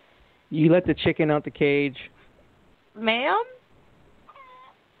 You let the chicken out the cage. Ma'am?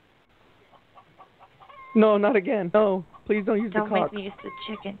 No, not again. No, please don't use the cock. Don't make me use the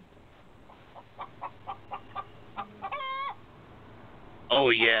chicken. Oh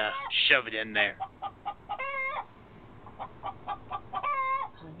yeah, shove it in there.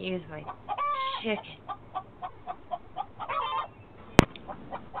 I'll use my chicken.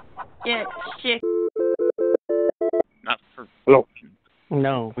 Yeah, chicken. Not for. Hello.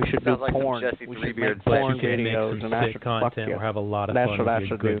 No, we should do Sounds like some porn. Jesse We should Three-Beard make porn You can make videos some and sick content or have a lot of That's fun what I with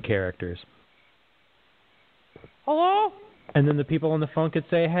your should good do. characters. Hello? And then the people on the phone could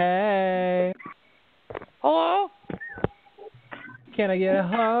say, hey. Hello? Can I get a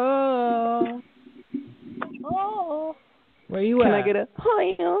hello? Oh. Where you Can at? I get a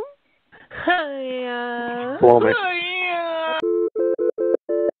hiya? Hiya. Hello, miss.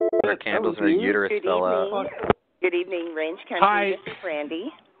 Their candles and her uterus fell out. Good evening, Range Country. Hi. This is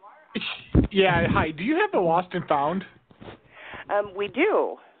Randy. Yeah, hi. Do you have the Lost and Found? We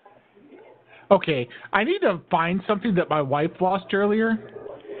do. Okay, I need to find something that my wife lost earlier.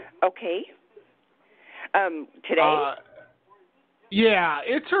 Okay. Today? Yeah,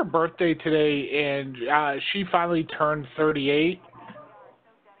 it's her birthday today, and she finally turned 38.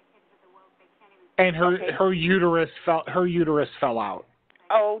 And her uterus fell out.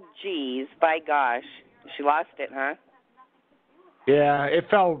 Oh, geez, by gosh, she lost it, huh? Yeah, it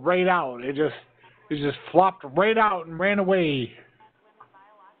fell right out. It just flopped right out and ran away.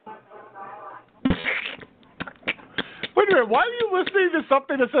 Wait a minute, why are you listening to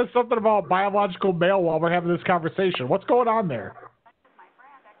something that says something about biological male while we're having this conversation? What's going on there?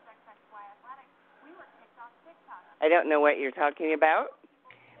 I don't know what you're talking about.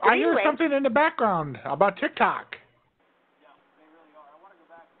 But I hear anyway, something in the background about TikTok.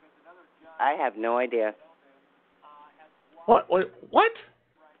 I have no idea. What? What?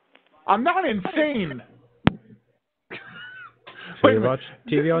 I'm not insane. So you watch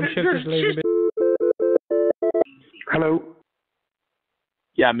TV on shift this lady bit? Hello.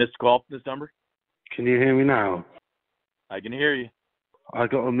 Yeah, missed call from this number. Can you hear me now? I can hear you. I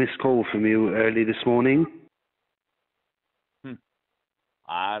got a missed call from you early this morning.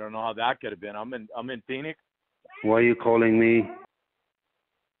 I don't know how that could have been. I'm in Phoenix. Why are you calling me?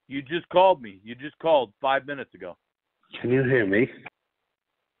 You just called me. You just called 5 minutes ago. Can you hear me?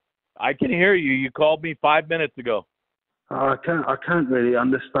 I can hear you. You called me 5 minutes ago. I can't really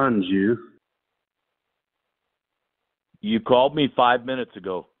understand you. You called me 5 minutes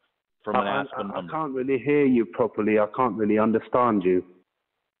ago from an Aspen I number. can't really hear you properly. I can't really understand you.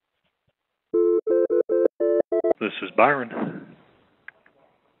 This is Byron.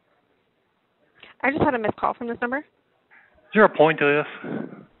 I just had a missed call from this number. Is there a point to this?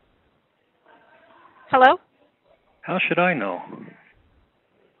 Hello? How should I know?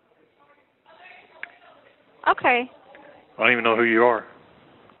 Okay. I don't even know who you are.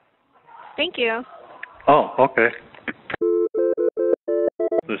 Thank you. Oh, okay.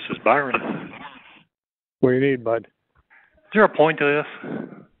 This is Byron. What do you need, bud? Is there a point to this?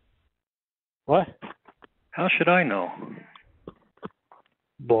 What? How should I know?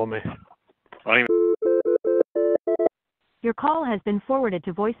 Blow me. I don't even... Your call has been forwarded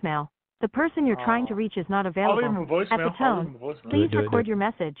to voicemail. The person you're trying to reach is not available. I'll leave him a voicemail. At the tone, please record your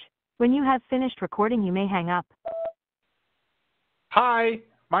message. When you have finished recording, you may hang up. Hi,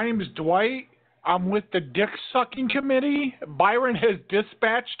 my name is Dwight. I'm with the Dick Sucking Committee. Byron has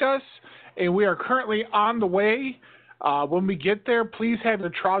dispatched us, and we are currently on the way. When we get there, please have your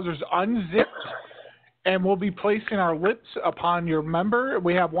trousers unzipped, and we'll be placing our lips upon your member.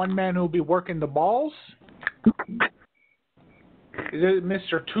 We have one man who will be working the balls. Is it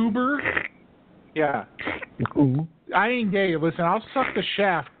Mr. Tuber? Yeah. I ain't gay. Listen, I'll suck the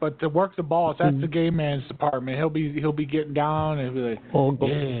shaft, but to work the balls, that's the gay man's department. He'll be getting down and be like,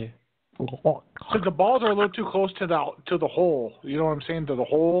 yeah. Because the balls are a little too close to the hole. You know what I'm saying? To the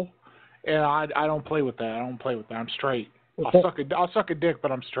hole. And I don't play with that. I'm straight. I'll suck a dick,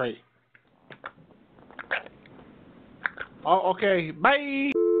 but I'm straight. Oh, okay.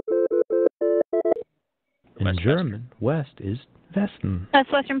 Bye. In German, West is Westen.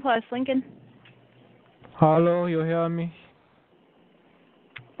 That's Western Plus, Lincoln. Hello, you hear me?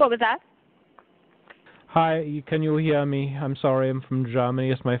 What was that? Hi, can you hear me? I'm sorry, I'm from Germany.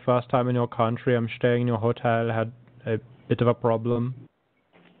 It's my first time in your country. I'm staying in your hotel. I had a bit of a problem.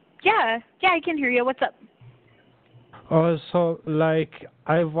 Yeah, I can hear you. What's up? So,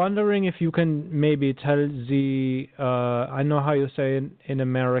 I'm wondering if you can maybe tell I know how you say in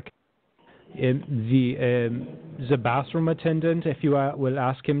America, the bathroom attendant, if you will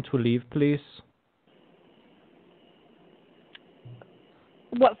ask him to leave, please.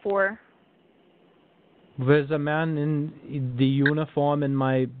 What for? There's a man in the uniform in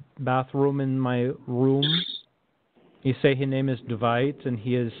my bathroom in my room. He say his name is Dwight, and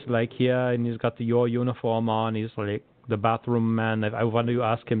he is here, and he's got your uniform on. He's like the bathroom man. I want you to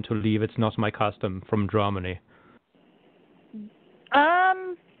ask him to leave. It's not my custom from Germany.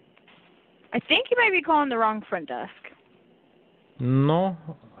 I think you might be calling the wrong front desk. No,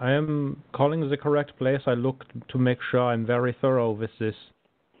 I am calling the correct place. I looked to make sure I'm very thorough with this.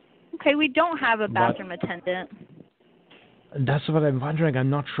 Okay, we don't have a bathroom attendant. That's what I'm wondering. I'm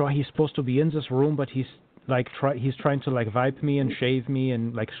not sure he's supposed to be in this room, but he's he's trying to wipe me and shave me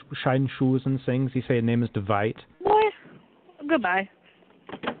and shine shoes and things. He say his name is Dwight. Boy, goodbye.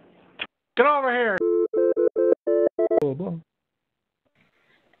 Get over here.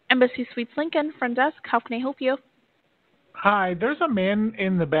 Embassy Suites Lincoln, front desk. How can I help you? Hi, there's a man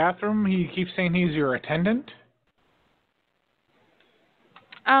in the bathroom. He keeps saying he's your attendant.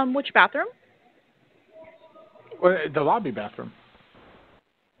 Which bathroom? Well, the lobby bathroom.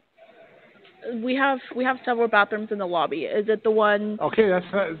 We have several bathrooms in the lobby. Is it the one? Okay,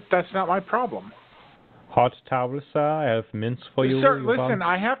 that's not my problem. Hot towels, sir. I have mints for you. Sir, listen,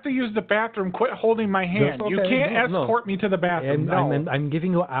 I have to use the bathroom. Quit holding my hand. Okay, you can't escort me to the bathroom. I'm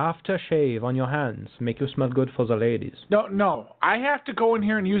giving you aftershave on your hands. Make you smell good for the ladies. No. I have to go in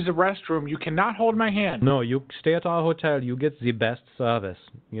here and use the restroom. You cannot hold my hand. No, you stay at our hotel. You get the best service.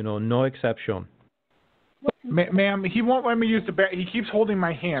 No exception. Ma'am, he won't let me use the bathroom. He keeps holding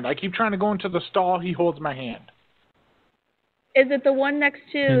my hand. I keep trying to go into the stall. He holds my hand. Is it the one next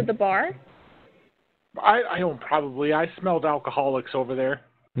to the bar? I don't probably. I smelled alcoholics over there.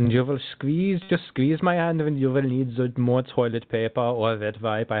 You will just squeeze my hand when you will need more toilet paper or wet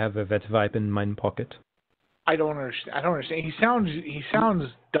wipe. I have a wet wipe in my pocket. I don't understand. He sounds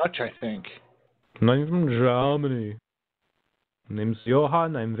Dutch, I think. I'm from Germany. My name's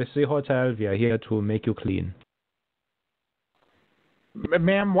Johann. I'm with the hotel. We are here to make you clean.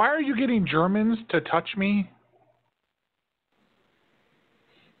 Ma'am, why are you getting Germans to touch me?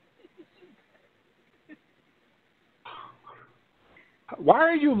 Why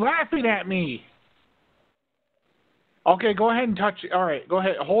are you laughing at me? Okay, go ahead and touch it. All right, go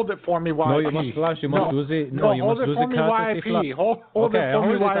ahead. Hold it for me while No, I you pee. must flush. You must do the. No, you hold must it do for the me while I courtesy pee. flush. Hold Okay, it for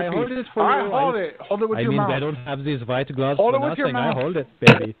me while I I pee. hold it for All you. right, hold it. Hold it with I your mean, mouth. I don't have these white gloves Hold for it with your nothing. I mouth. hold it,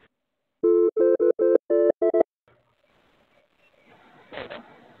 baby.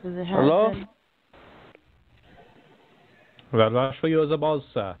 Hello? Well, I'll show you the balls,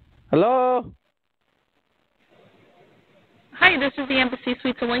 sir. Hello? Hi, this is the Embassy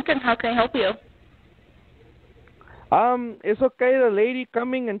Suites of Lincoln. How can I help you? It's okay, the lady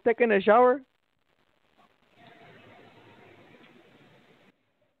coming and taking a shower?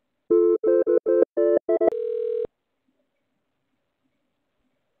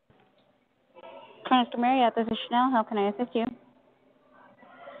 Mr. Marriott, this is Chanel. How can I assist you?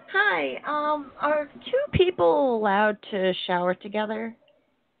 Hi. Are two people allowed to shower together?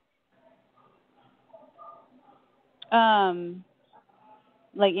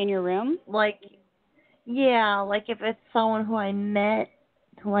 Like in your room? Like, yeah, like if it's someone who I met,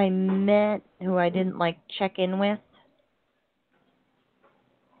 who I didn't like check in with.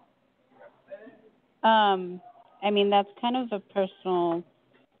 I mean, that's kind of a personal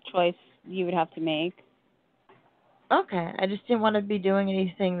choice you would have to make. Okay, I just didn't want to be doing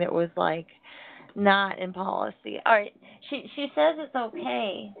anything that was like not in policy. All right, she says it's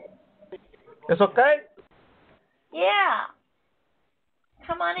okay. It's okay? Yeah.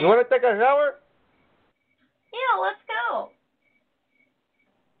 Come on in. You want to take a shower? Yeah, let's go.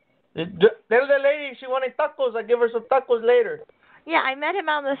 Tell the lady she wanted tacos. I'll give her some tacos later. Yeah, I met him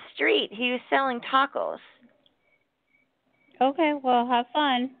on the street. He was selling tacos. Okay, well, have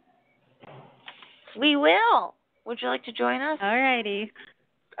fun. We will. Would you like to join us? Alrighty.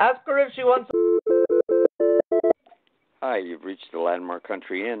 Ask her if she wants. Hi, you've reached the Landmark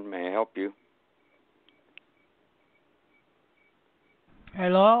Country Inn. May I help you?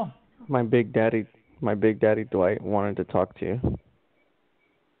 Hello? My big daddy Dwight wanted to talk to you.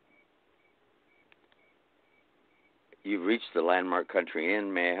 You've reached the Landmark Country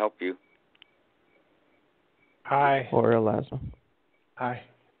Inn. May I help you? Hi. Or Elaza. Hi.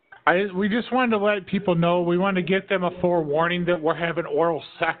 We just wanted to let people know, we want to get them a forewarning that we're having oral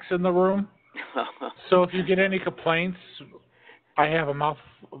sex in the room. So if you get any complaints, I have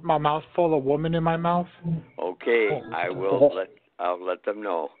my mouth full of woman in my mouth. Okay, I'll let them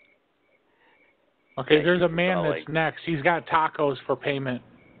know. Okay, Thank there's you a for man calling. that's next. He's got tacos for payment.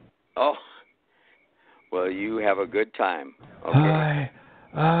 Oh, well, you have a good time. Okay.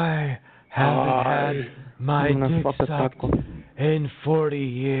 I haven't had my dick sucked in 40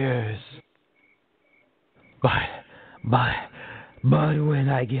 years. But when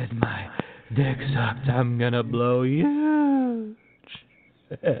I get my dick sucked, I'm gonna blow huge.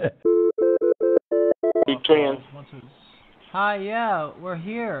 Hi, yeah, we're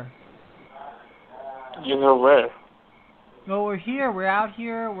here. You know where? Well, we're here. We're out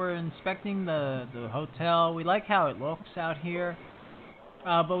here. We're inspecting the hotel. We like how it looks out here.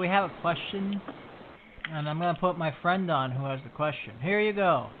 But we have a question. And I'm going to put my friend on who has the question. Here you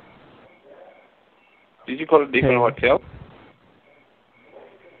go. Did you call a different hotel?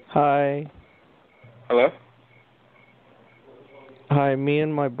 Hi. Hello? Hi, me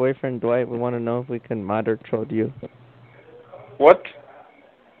and my boyfriend Dwight, we want to know if we can matter trod you. What?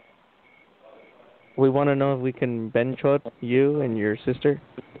 We want to know if we can bench you and your sister.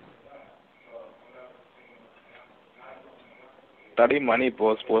 Tadi money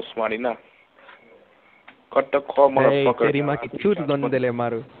post money na. Cut the call, motherfucker. Hey, teri maki chut donde le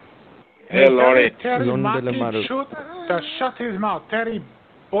maru. Hey, Lordy. Terry Donde le Maki maru. shoot to shut his mouth. Terry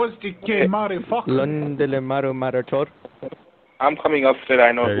Bozdike motherfucker. Donde le maru marachor. I'm coming upstairs.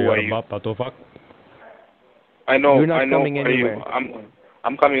 I know who are you. I know. You're not I know coming who are anywhere. you.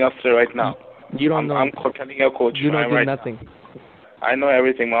 I'm coming upstairs right now. You don't know. I'm telling your coach. You don't do right nothing. Now. I know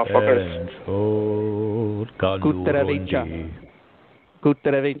everything, motherfuckers.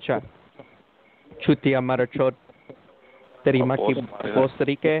 Kutravicha. Chutia marachor. Teri maki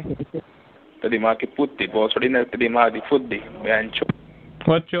posterike. Tadi maki putti. Bosodina tadi maki futti. Bancho.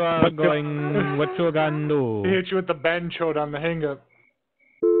 What you gonna do? He hit you with the bench chode on the hang-up.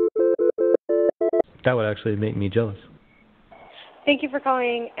 That would actually make me jealous. Thank you for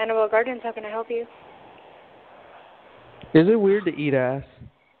calling Annabelle Gardens. How can I help you? Is it weird to eat ass?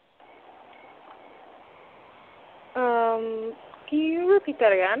 Can you repeat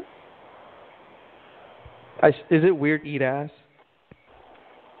that again? Is it weird to eat ass?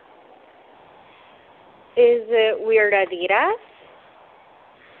 Is it weird Adidas?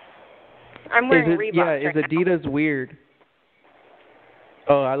 I'm wearing Reeboks Yeah, right is Adidas weird?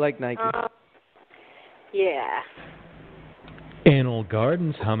 Oh, I like Nike. Yeah. Anal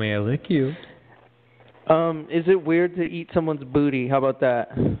Gardens, how may I lick you? Is it weird to eat someone's booty? How about that?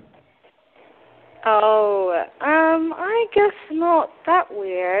 Oh, I guess not that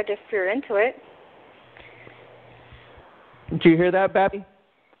weird if you're into it. Did you hear that, Babby?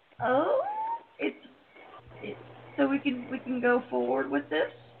 Oh, it's so we can go forward with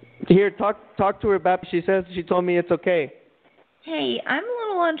this. Here, talk to her, Babby. She told me it's okay. Hey, I'm a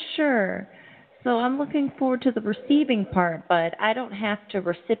little unsure, so I'm looking forward to the receiving part, but I don't have to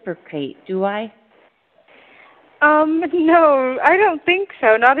reciprocate, do I? No, I don't think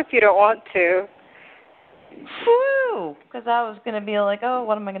so. Not if you don't want to. Whew! Because I was gonna be like, oh,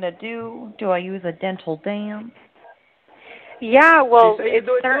 what am I gonna do? Do I use a dental dam? Yeah, well, You say you it's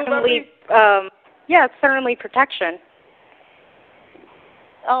do it too, certainly, Babby? yeah, it's certainly protection.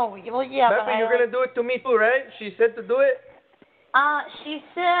 Oh, well, yeah, but Babby, you're gonna do it to me too, right? She said to do it. She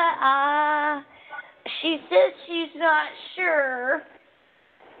says she's not sure.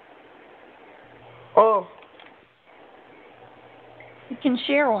 Oh. You can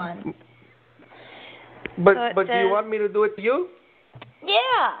share one. But So do you want me to do it to you?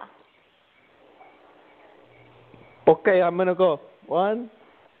 Yeah. Okay, I'm gonna go. 1,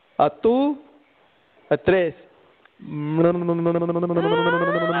 2, 3.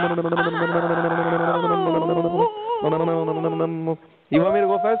 You want me to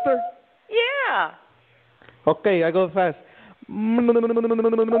go faster? Yeah. Okay, I go fast. Oh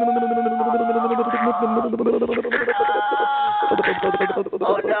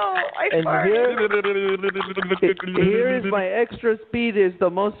no, I And here is my extra speed is the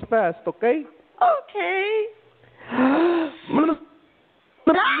most fast, okay? Okay.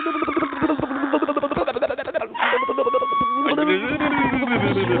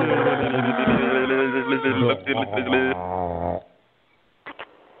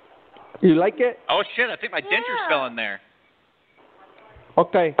 You like it? Oh shit! I think my dentures fell in there.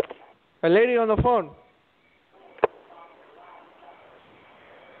 Okay. A lady on the phone.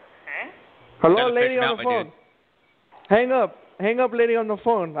 Hello, Gotta lady fish 'em on out, the my phone. dude. Hang up. Hang up, lady on the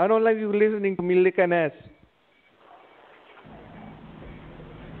phone. I don't like you listening to me lick an ass.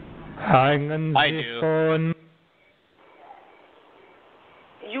 Hang on I the do. phone.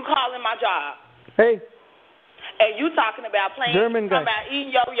 You calling my job. Hey, And you talking about playing, German guy. talking about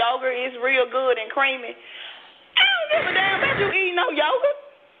eating your yogurt is real good and creamy. I don't give a damn about you eating no yogurt.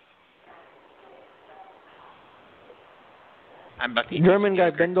 I'm about to eat German guy,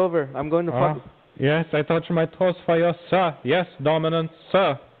 bend over. I'm going to fuck. Yes, I touch my toes for you, sir. Yes, dominant,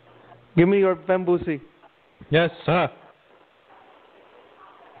 sir. Give me your bambusi. Yes, sir.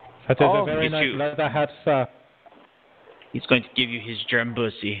 That is Oh. a very Me nice too. leather hat, sir. He's going to give you his germ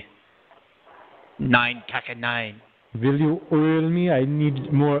pussy. 9 kaka 9. Will you oil me? I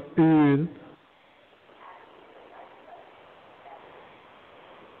need more oil.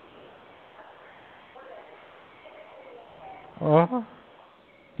 Oh,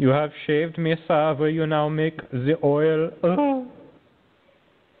 you have shaved me, sir. Will you now make the oil? Oh.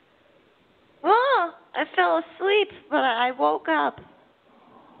 Oh, I fell asleep, but I woke up.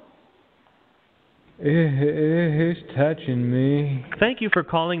 He's touching me. Thank you for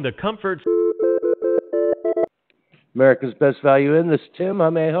calling the Comfort. America's Best Value Inn. This is Tim. How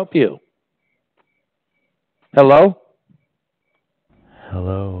may I help you? Hello?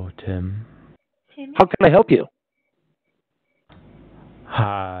 Hello, Tim. How can I help you?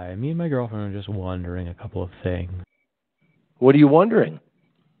 Hi. Me and my girlfriend are just wondering a couple of things. What are you wondering?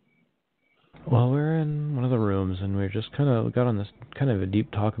 Well, we're in one of the rooms, and we just kind of got on this kind of a deep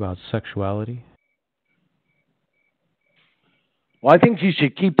talk about sexuality. Well, I think you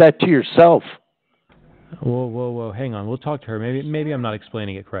should keep that to yourself. Whoa. Hang on. We'll talk to her. Maybe I'm not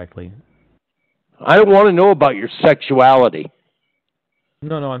explaining it correctly. I don't want to know about your sexuality.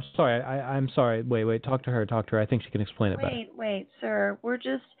 No, I'm sorry. I'm sorry. Wait. Talk to her. I think she can explain it better. Wait, sir. We're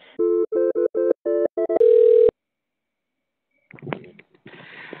just...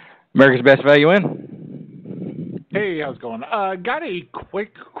 America's Best Value Inn. Hey, how's it going? Got a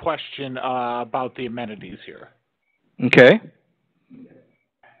quick question about the amenities here. Okay.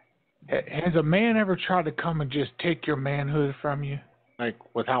 Has a man ever tried to come and just take your manhood from you? Like,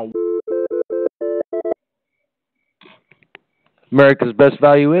 without... America's Best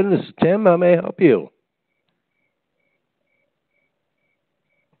Value Inn. This is Tim. How may I help you?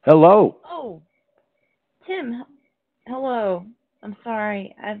 Hello. Oh, Tim, hello. I'm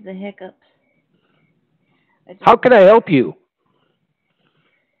sorry. I have the hiccups. How can I help you?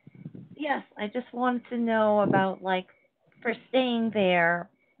 Yes, I just wanted to know about, like, for staying there,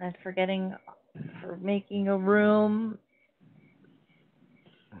 and for making a room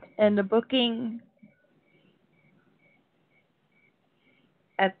and a booking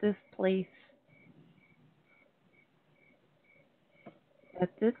at this place at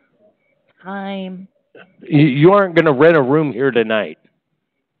this time. You aren't going to rent a room here tonight.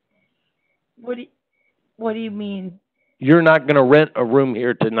 What do you mean? You're not going to rent a room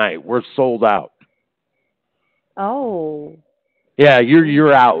here tonight. We're sold out. Oh. Yeah,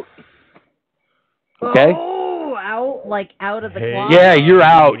 you're out. Okay? Oh, out? Like out of the closet? Yeah, you're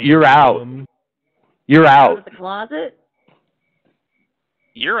out. You're out. You're Out out. of the closet?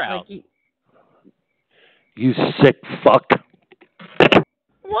 You're out. Like You sick fuck.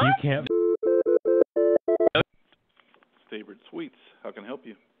 what? You can't. Favorite Sweets. How can I help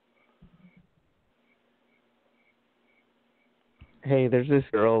you? Hey, there's this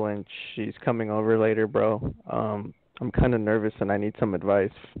girl and she's coming over later, bro. I'm kind of nervous and I need some advice.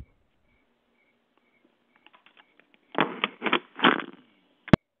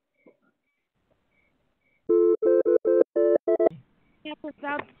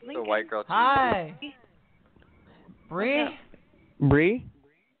 The white girl. Hi. Bree? Bree?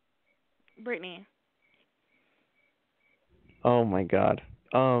 Brittany. Oh my god.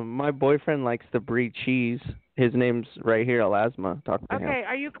 My boyfriend likes the brie cheese. His name's right here, Elasma. Talk to him. Okay,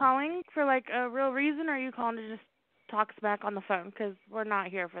 are you calling for like a real reason, or are you calling to just talk back on the phone? Because we're not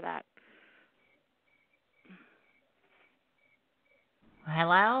here for that.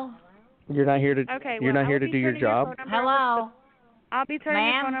 Hello? You're not here to Okay, you're well, not here to do your job? Hello? I'll be turning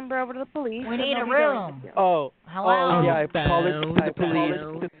your Ma'am? phone number over to the police. We and need they'll a be dealing room. with you. Oh. Hello? Oh, yeah, I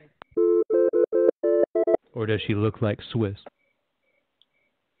apologize. Or does she look like Swiss?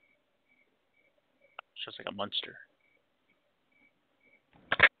 She looks like a monster.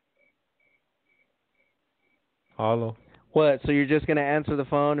 Hello. What? So you're just gonna answer the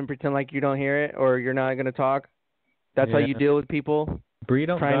phone and pretend like you don't hear it, or you're not gonna talk? That's how Yeah. you deal with people Bree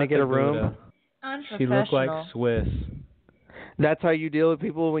don't trying to got get the a room? Buddha. She look like Swiss. That's how you deal with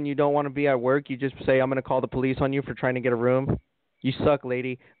people when you don't want to be at work. You just say, I'm going to call the police on you for trying to get a room. You suck,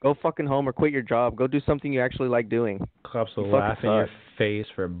 lady. Go fucking home or quit your job. Go do something you actually like doing. Cops will You laugh in fucking your suck. face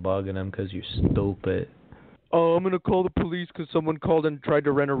for bugging them because you're stupid. Oh, I'm going to call the police because someone called and tried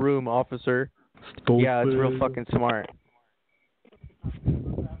to rent a room, officer. Stupid. Yeah, it's real fucking smart.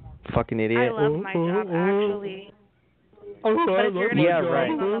 Fucking idiot. I love my job, actually. But if you're gonna Yeah, keep right.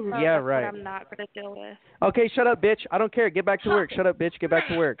 going on the phone, Yeah, that's right. what I'm not gonna deal with. Okay, shut up, bitch. I don't care. Get back to work. Shut up, bitch. Get back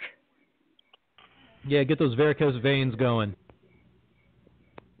to work. Yeah, get those varicose veins going.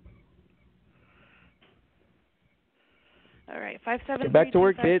 All right, 573-255-0599. Get back to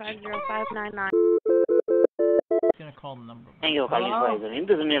work, bitch. Gonna call the number. Thank you for calling Hello? Verizon.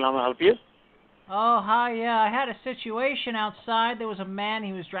 This is Neil. How may I help you? Oh, hi, yeah. I had a situation outside. There was a man,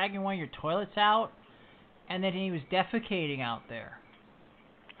 he was dragging one of your toilets out, and then he was defecating out there.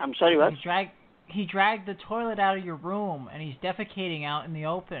 I'm sorry, what? He dragged the toilet out of your room, and he's defecating out in the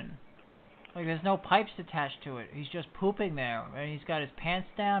open. Like, there's no pipes attached to it. He's just pooping there, and he's got his pants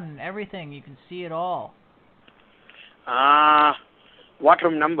down and everything. You can see it all. What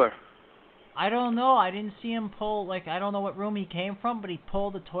room number? I don't know. I didn't see him pull, like, I don't know what room he came from, but he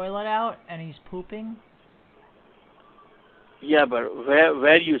pulled the toilet out, and he's pooping. Yeah, but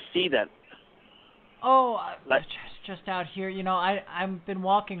where you see that? Oh, Like- just out here. You know, I've been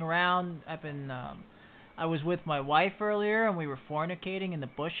walking around. I was with my wife earlier, and we were fornicating in the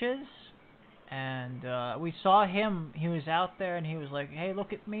bushes. And we saw him. He was out there, and he was like, "Hey,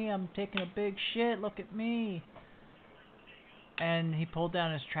 look at me! I'm taking a big shit. Look at me!" And he pulled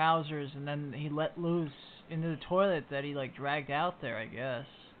down his trousers, and then he let loose into the toilet that he like dragged out there, I guess.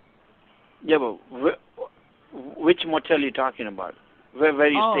 Yeah, but which motel you talking about? Where are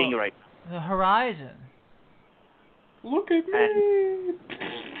you staying right The Horizon. Look at me.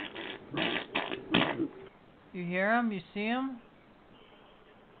 You hear him? You see him?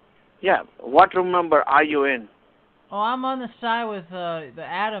 Yeah, what room number are you in? Oh, I'm on the side with the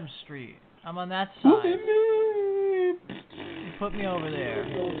Adams Street. I'm on that side. You put me over there.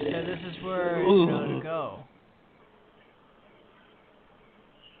 So this is where you know to go.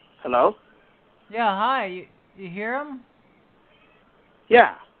 Hello? Yeah, hi. You hear him?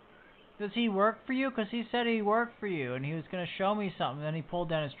 Yeah. Does he work for you? Because he said he worked for you, and he was going to show me something, then he pulled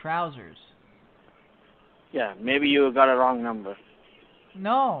down his trousers. Yeah, maybe you got a wrong number.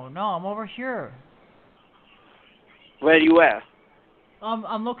 No, I'm over here. Where you at?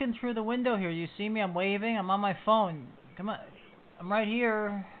 I'm looking through the window here. You see me? I'm waving. I'm on my phone. Come on. I'm right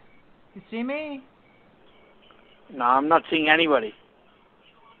here. You see me? No, I'm not seeing anybody.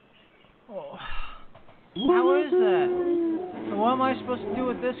 Oh. How is that? what am I supposed to do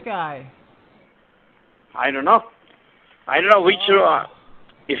with this guy? I don't know. Which.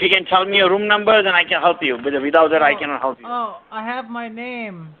 If you can tell me your room number, then I can help you. But without that, I cannot help you. Oh, I have my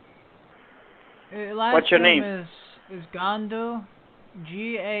name. What's your name? Is Gandu,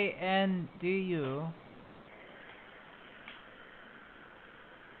 Gandu.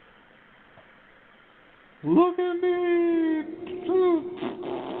 Look at me.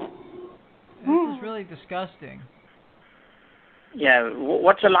 This is really disgusting. Yeah.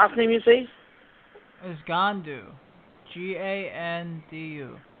 What's the last name you say? It's Gandu.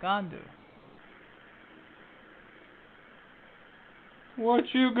 Gandu. Gandu. What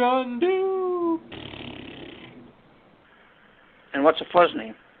you gonna do? And what's the first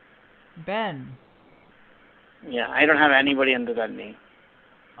name? Ben. Yeah, I don't have anybody under that name.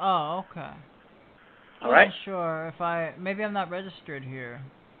 Oh, okay. All right. Sure. Maybe I'm not registered here.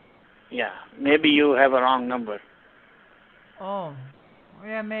 Yeah, maybe you have a wrong number. Oh,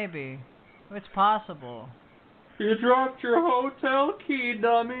 yeah, maybe. It's possible. You dropped your hotel key,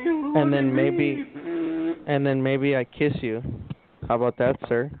 dummy. And then maybe I kiss you. How about that,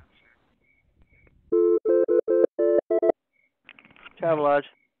 sir? Travelodge.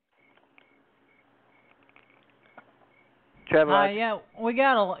 Yeah, we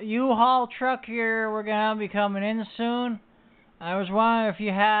got a U-Haul truck here. We're gonna be coming in soon. I was wondering if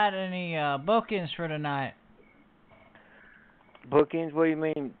you had any bookings for tonight. Bookings? What do you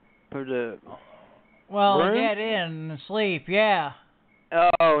mean for the? Well, room? get in and sleep. Yeah.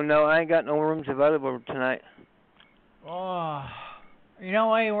 Oh no, I ain't got no rooms available tonight. Oh. You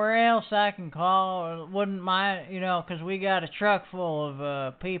know anywhere else I can call? Wouldn't mind, 'cause we got a truck full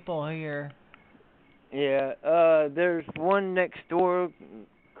of people here. Yeah, there's one next door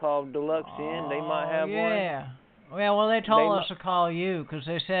called Deluxe Inn. They might have one. Yeah. Well, they told us to call you because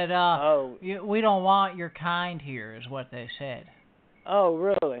they said, we don't want your kind here, is what they said. Oh,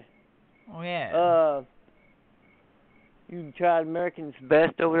 really? Oh, yeah. You tried American's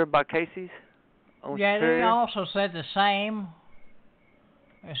Best over there by Casey's? Yeah, they also said the same.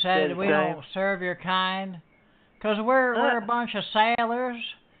 They said we don't serve your kind. Because we're a bunch of sailors,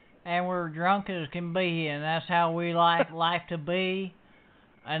 and we're drunk as can be, and that's how we like life to be.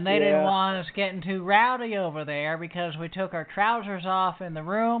 And they didn't want us getting too rowdy over there because we took our trousers off in the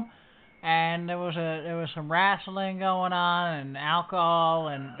room, and there was some wrestling going on and alcohol,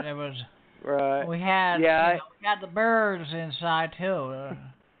 and there was we had we got the birds inside too.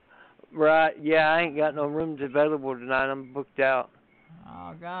 Right. Yeah, I ain't got no rooms available tonight. I'm booked out.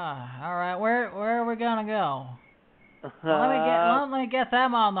 Oh God! All right, where are we gonna go? Let me get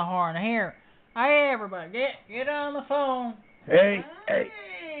them on the horn here. Hey, everybody, get on the phone. Hey.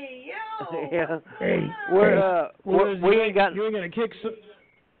 Yo. Yeah. Hey. We ain't got. You ain't gonna kick some.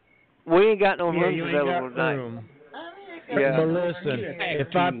 We ain't got no rooms available tonight. Yeah. But listen,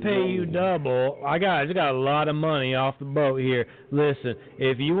 if I pay you double, I got a lot of money off the boat here. Listen,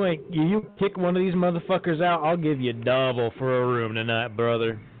 if you kick one of these motherfuckers out, I'll give you double for a room tonight,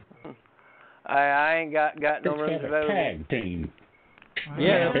 brother. I ain't got no rooms available. Tag team.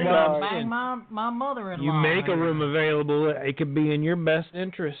 Yeah, that's what I'm saying. My mother-in-law. You make a room available, it could be in your best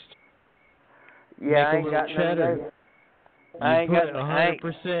interest. Yeah, I ain't got cheddar. You put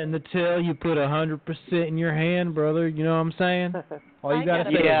 100% in the till, you put 100% in your hand, brother. You know what I'm saying? All you gotta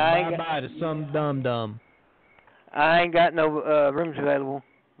say is bye-bye to some dum-dum. I ain't got no rooms available.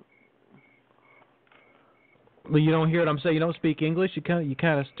 Well, you don't hear what I'm saying? You don't speak English? You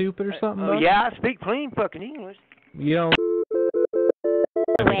kind of stupid or something? Yeah, I speak plain fucking English. You don't.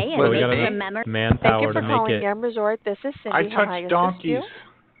 We got enough manpower to make it. Thank you for calling Yum Resort. This is Cindy. I touch donkeys.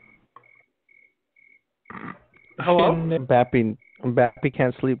 Hello? Bappy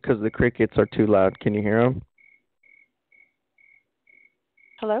can't sleep because the crickets are too loud. Can you hear him?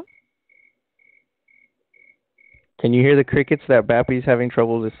 Hello? Can you hear the crickets? That Bappy's having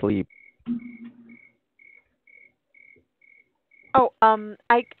trouble to sleep. Oh,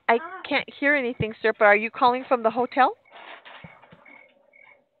 I can't hear anything, sir, but are you calling from the hotel?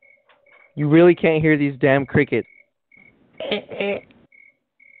 You really can't hear these damn crickets.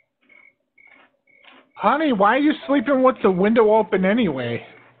 Honey, why are you sleeping with the window open anyway?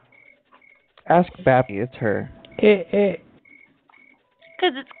 Ask Bappy, it's her.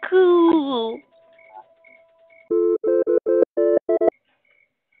 'Cause it's cool.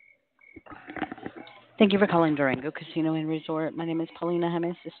 Thank you for calling Durango Casino and Resort. My name is Paulina. How may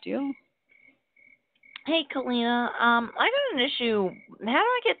I assist you? Hey, Kalina, I got an issue. How do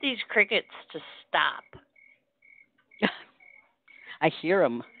I get these crickets to stop? I hear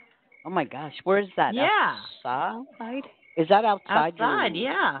them. Oh my gosh, where's that? Yeah. Outside? Is that outside Outside,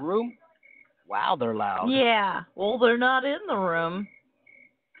 your yeah. room? Wow, they're loud. Yeah. Well, they're not in the room.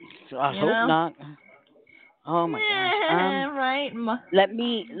 I You hope know? not. Oh my Yeah, gosh. right. Let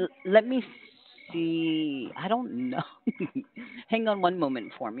me see. I don't know. Hang on one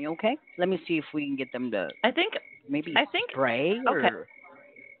moment for me, okay? Let me see if we can get them to I think. maybe spray Okay. or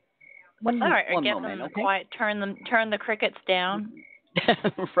one All right. Or one get moment, them okay? quiet. Turn the crickets down.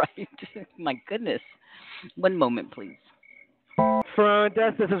 Right. My goodness. One moment, please. Front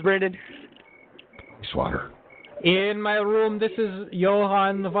desk, this is Brandon. Swatter. In my room, this is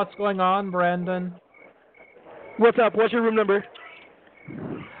Johann. What's going on, Brandon? What's up? What's your room number?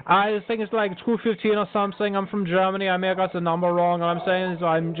 I think it's like 215 or something. I'm from Germany. I may have got the number wrong. All I'm saying is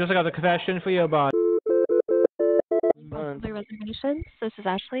I'm just got a question for you about. Possibly reservations. This is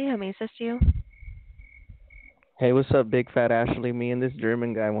Ashley. How may I assist you? Hey, what's up, big fat Ashley? Me and this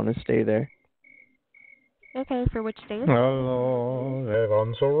German guy want to stay there. Okay, for which date? Hello, there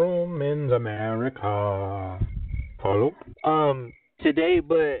wants a room in America. Hello? Today,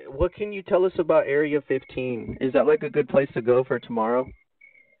 but what can you tell us about Area 15? Is that like a good place to go for tomorrow?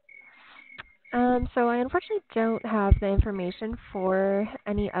 So I unfortunately don't have the information for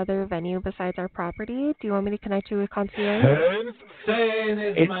any other venue besides our property. Do you want me to connect you with concierge?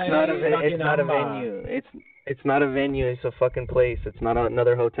 It's not a venue. It's not a venue. It's a fucking place. It's not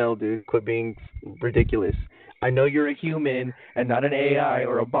another hotel, dude. Quit being ridiculous. I know you're a human and not an AI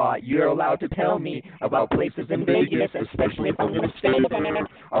or a bot. You're allowed to tell me about places in Vegas, especially if I'm gonna stay there.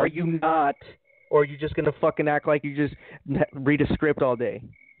 Are you not? Or are you just gonna fucking act like you just read a script all day?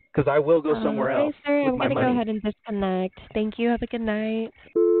 Because I will go somewhere else. Okay, sir, with I'm my going to money. go ahead and disconnect. Thank you. Have a good night.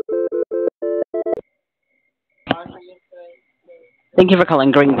 Thank you for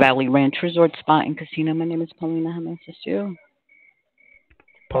calling Green Valley Ranch Resort Spa and Casino. My name is Paulina. How may I assist you?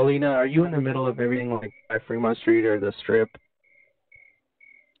 Paulina, are you in the middle of everything like by Fremont Street or the Strip?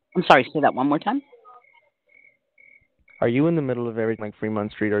 I'm sorry, say that one more time. Are you in the middle of everything like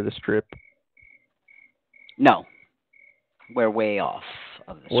Fremont Street or the Strip? No. We're way off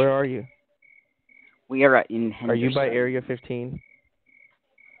of the Where are you? We are in Henderson. Are you by Area 15?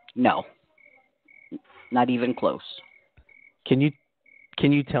 No. Not even close. Can you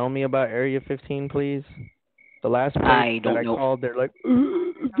tell me about Area 15, please? The last place I that I don't know. called, they're like,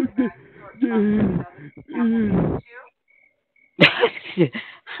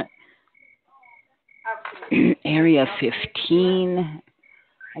 Area 15.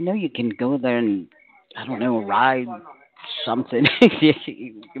 I know you can go there and, I don't know, ride something. Give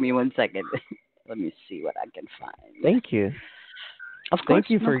me 1 second. Let me see what I can find. Thank you. Of course. Thank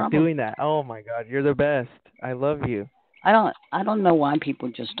you no for problem. doing that. Oh my God, you're the best. I love you. I don't know why people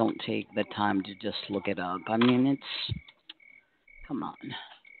just don't take the time to just look it up. I mean, it's, come on.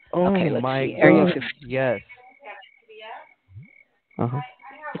 Oh okay, let's my see. God. Area 15. Yes.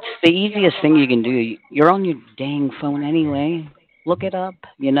 It's the easiest thing you can do. You're on your dang phone anyway. Look it up,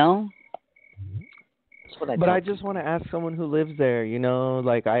 you know? That's what But I just want to ask someone who lives there, you know,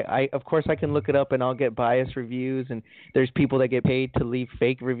 like I of course I can look it up and I'll get biased reviews, and there's people that get paid to leave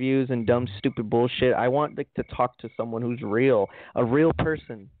fake reviews and dumb stupid bullshit. I want like to talk to someone who's real, a real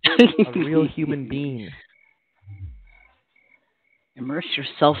person, a real human being. Immerse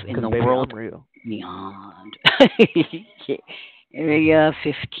yourself in the baby, world I'm real. beyond. Area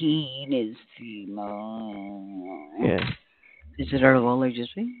 15 is the Yeah. visitor only,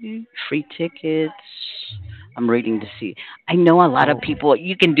 just free tickets. I'm reading to see. I know a lot of people.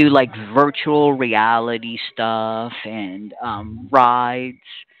 You can do like virtual reality stuff and rides.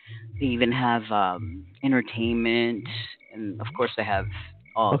 They even have entertainment, and of course they have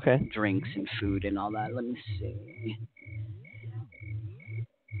all drinks and food and all that. Let me see.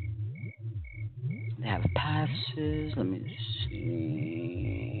 They have passes. Let me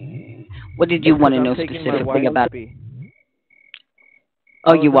see. What did you want to know specifically about?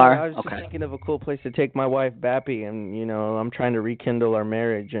 Oh, you are? I was just thinking of a cool place to take my wife, Bappy, and, you know, I'm trying to rekindle our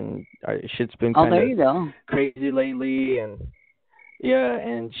marriage, and shit's been kind there you go. crazy lately, and, yeah,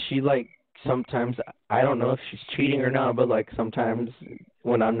 and she, like, sometimes, I don't know if she's cheating or not, but, like, sometimes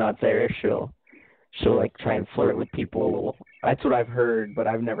when I'm not there, she'll like, try and flirt with people. That's what I've heard, but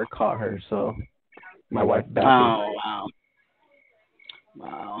I've never caught her, so my wife, Bappy. Oh,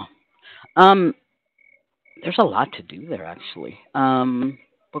 wow. There's a lot to do there, actually.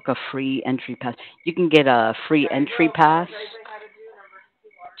 Book a free entry pass. You can get a free entry pass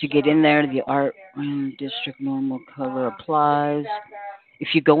to get in there. The art district normal color applies.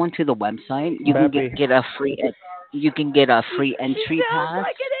 If you go onto the website, you can get a free. You can get a free entry pass.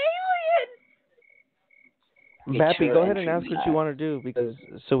 Like an alien. Bappy, go ahead and ask what you want to do, because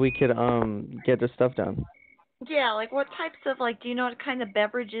so we could get the stuff done. Yeah, like what types of, like, do you know what kind of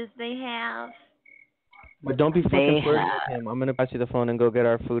beverages they have? But don't be fucking They flirty have with him. I'm gonna pass you the phone and go get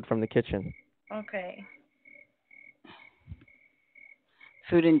our food from the kitchen. Okay.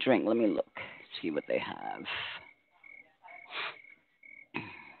 food and drink. Let me look, see what they have.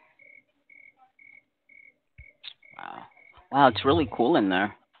 Wow. Wow, it's really cool in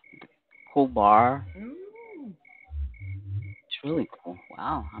there. Cool bar. It's really cool.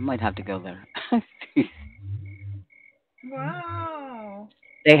 Wow, I might have to go there. Wow.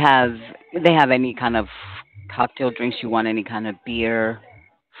 They have any kind of cocktail drinks you want, any kind of beer,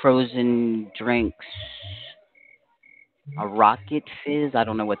 frozen drinks, a rocket fizz. I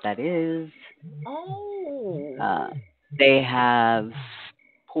don't know what that is. Oh. They have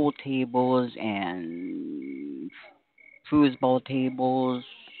pool tables and foosball tables.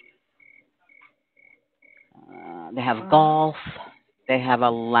 They have golf. They have a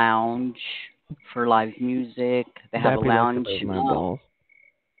lounge for live music. They have a lounge.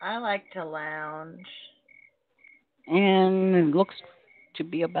 I like to lounge. And it looks to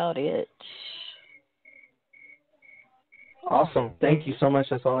be about it. Awesome. Thank you so much.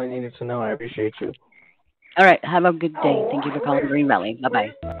 That's all I needed to know. I appreciate you. All right. Have a good day. Thank you for calling Green Valley.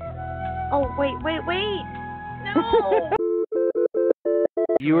 Bye-bye. Oh, wait. No.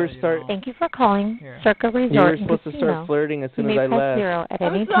 You were Thank you for calling Circa Resort You were and supposed to Casino. start flirting as soon You as may I press left. 0 at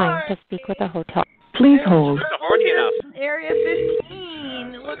any time to speak with a hotel. Please hold. Area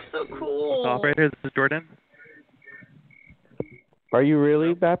 15. It looks so cool. Operator, this is Jordan. Are you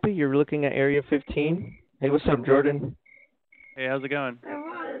really, Bappy? You're looking at Area 15? Hey, what's up, Jordan? Hey, how's it going?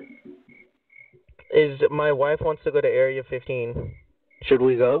 My wife wants to go to Area 15. Should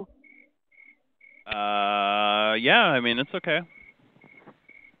we go? Yeah, I mean, it's okay.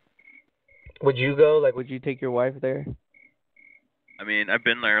 Would you go? Like, would you take your wife there? I mean, I've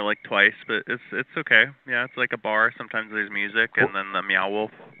been there like twice, but it's okay. Yeah, it's like a bar. Sometimes there's music, and then the Meow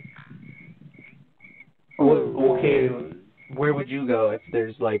Wolf. Okay, where would you go if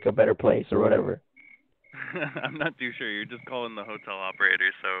there's like a better place or whatever? I'm not too sure. You're just calling the hotel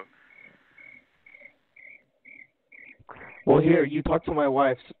operator, so. Well, here, you talk to my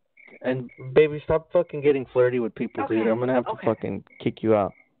wife, and baby, stop fucking getting flirty with people, dude. I'm gonna have to fucking kick you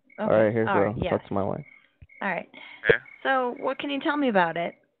out. Okay. All right, here, All girl. right, Talk to my wife. All right. Okay. So, what can you tell me about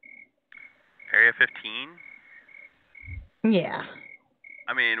it? Area 15? Yeah.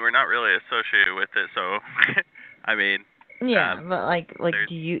 I mean, we're not really associated with it, so. I mean. Yeah, but like,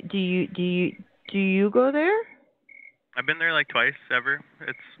 do you go there? I've been there like twice ever.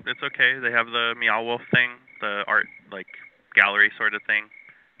 It's okay. They have the Meow Wolf thing, the art like gallery sort of thing,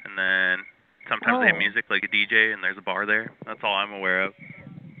 and then sometimes they have music like a DJ, and there's a bar there. That's all I'm aware of.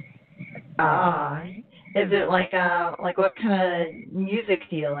 Is it like what kind of music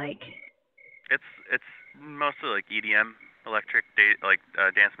do you like? It's mostly like EDM, electric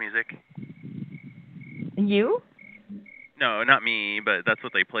dance music. You? No, not me, but that's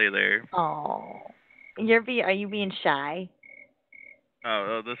what they play there. Oh. Are you being shy?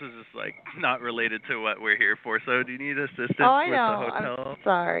 Oh, this is just like not related to what we're here for. So, do you need assistance I with know. the hotel? I'm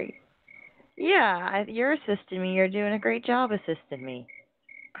sorry. Yeah, you're assisting me. You're doing a great job assisting me.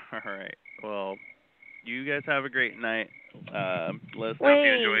 All right. Well, you guys have a great night. Let us know if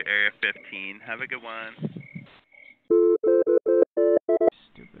you enjoy Area 15. Have a good one.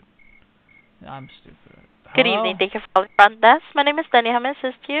 Stupid. I'm stupid. Good Hello? evening. Thank you for calling front desk. My name is Danny. How may I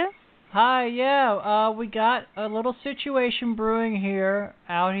assist you? Hi, we got a little situation brewing here,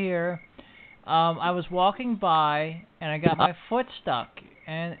 out here. I was walking by, and I got my foot stuck,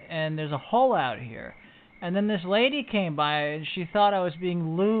 and there's a hole out here. And then this lady came by, and she thought I was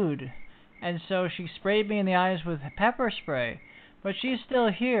being lewd, and so she sprayed me in the eyes with pepper spray. But she's still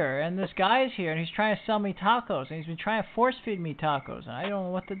here, and this guy's here, and he's trying to sell me tacos, and he's been trying to force-feed me tacos, and I don't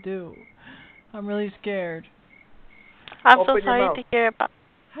know what to do. I'm really scared. I'm so sorry to hear about.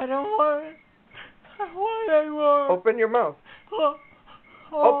 I don't want it. I want it anymore. Open your mouth.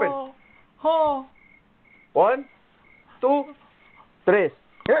 Open. 1, 2, 3.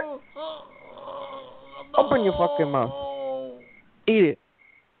 Here. Open your fucking mouth. Eat it.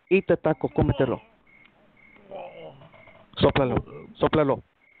 Eat the taco. Cómetelo. Sóplalo.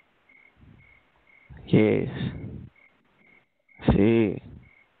 Yes. Sí.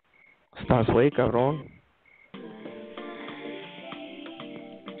 Estás güey, cabrón.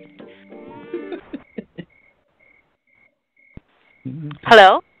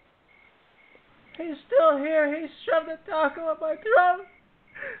 Hello? He's still here. He shoved a taco up my throat.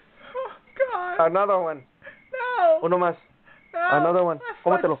 Oh, God. Another one. No. Uno más. No. Another one.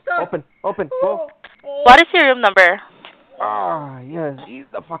 Cómetelo. Open. Go. What is your room number? Yes.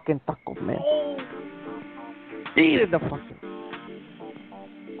 Eat the fucking taco, man. Eat it the fucking.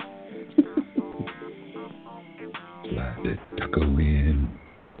 Slide that taco in,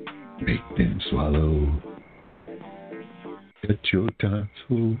 make them swallow. Get your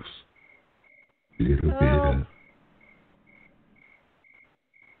tonsils, little bit of.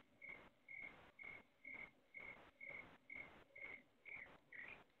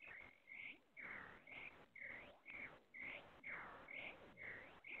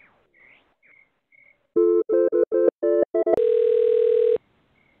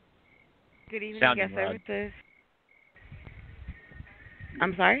 Good evening, Sounding guest rod. services.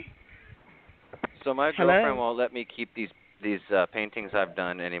 I'm sorry? So my Hello? girlfriend won't let me keep these paintings I've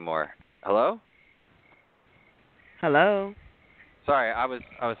done anymore. Hello? Hello? Sorry, I was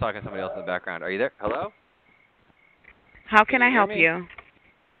talking to somebody else in the background. Are you there? Hello? How can you I hear help me? you?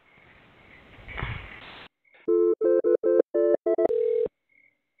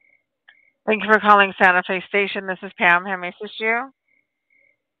 Thank you for calling Santa Fe Station. This is Pam. How may I assist you?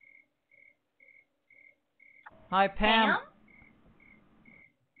 Hi, Pam.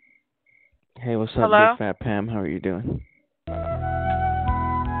 Hey, what's up, Hello? Big Fat Pam? How are you doing?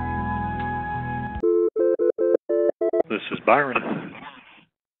 This is Byron.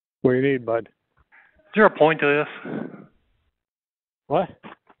 What do you need, bud? Is there a point to this? What?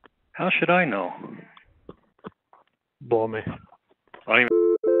 How should I know? Blow me. I don't even...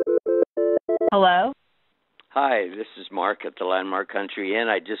 Hello? Hi, this is Mark at the Landmark Country Inn.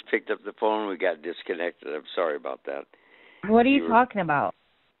 I just picked up the phone. We got disconnected. I'm sorry about that. What are you talking about?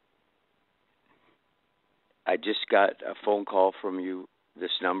 I just got a phone call from you,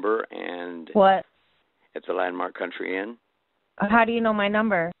 this number, and What? at the Landmark Country Inn. How do you know my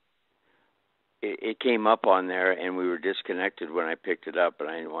number? It came up on there, and we were disconnected when I picked it up, and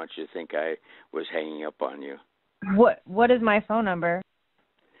I didn't want you to think I was hanging up on you. What is my phone number?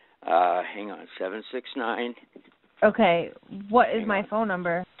 Hang on, 769. Okay, what is my phone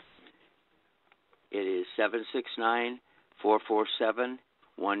number? It is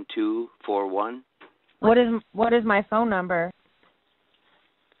 769-447-1241. What is my phone number?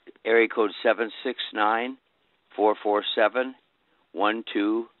 Area code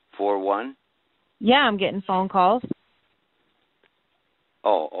 769-447-1241. Yeah, I'm getting phone calls.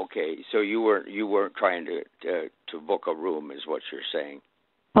 Oh, okay. So you weren't trying to book a room, is what you're saying.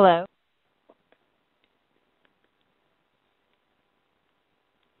 Hello?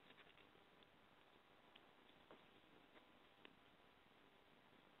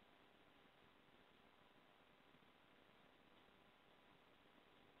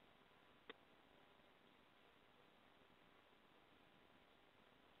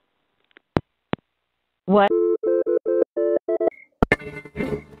 What?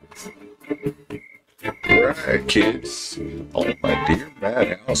 Right, kids. Oh, my dear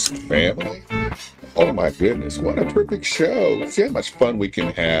Madhouse family. Oh, my goodness. What a terrific show. See how much fun we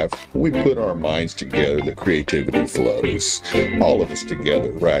can have when we put our minds together. The creativity flows. All of us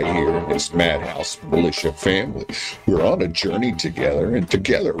together right here in this Madhouse Militia family. We're on a journey together, and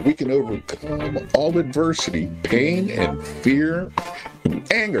together we can overcome all adversity, pain, and fear, and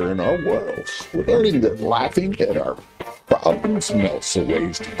anger in our worlds. We're learning that laughing at our problems melts away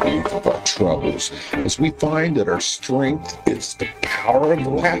the grief of our troubles, as we find that our strength is the power of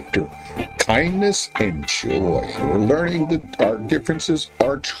laughter, kindness, and joy. We're learning that our differences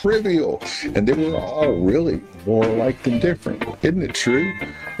are trivial and that we're all really more alike than different. Isn't it true?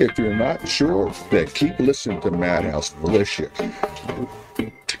 If you're not sure, then keep listening to Madhouse Militia.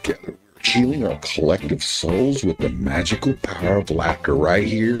 Together, healing our collective souls with the magical power of laughter right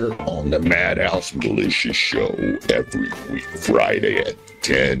here on the Madhouse Militia Show every week, Friday at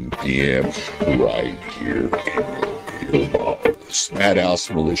 10 p.m. right here in your earballs. Madhouse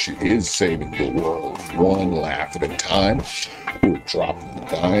Militia is saving the world one laugh at a time. We're dropping the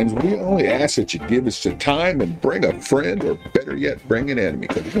dimes. We only ask that you give us the time and bring a friend, or better yet, bring an enemy,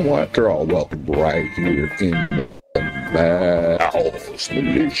 because you know what? They're all welcome right here in the Madhouse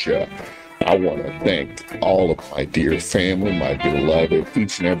Militia. I want to thank all of my dear family, my beloved,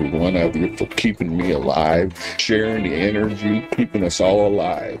 each and every one of you for keeping me alive, sharing the energy, keeping us all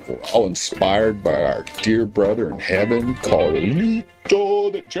alive. We're all inspired by our dear brother in heaven called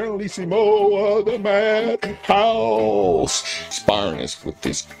Lito, the Generalissimo of the Madhouse, inspiring us with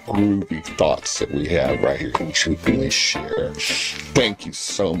these groovy thoughts that we have right here, which we can share. Thank you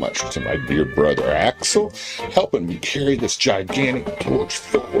so much to my dear brother Axel, helping me carry this gigantic torch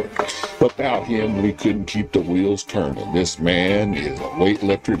forward. Without him, we couldn't keep the wheels turning. This man is a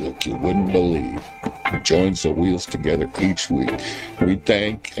weightlifter that you wouldn't believe. who joins the wheels together each week. We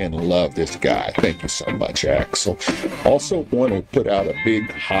thank and love this guy. Thank you so much, Axel. Also want to put out a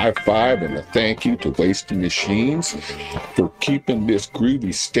big high five and a thank you to Wasted Machines for keeping this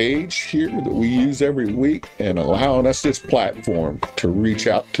groovy stage here that we use every week and allowing us this platform to reach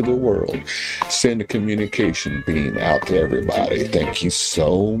out to the world. Send a communication beam out to everybody. Thank you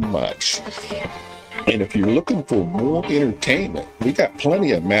so much. And if you're looking for more entertainment, we got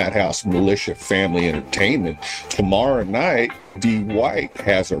plenty of Madhouse Militia family entertainment. Tomorrow night, Dwight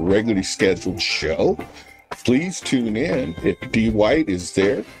has a regularly scheduled show. Please tune in. If Dwight is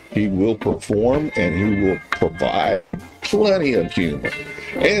there, he will perform and he will provide plenty of humor.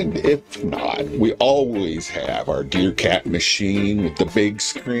 And if not, we always have our Dear Cat machine with the big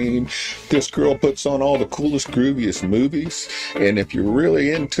screen. This girl puts on all the coolest, grooviest movies. And if you're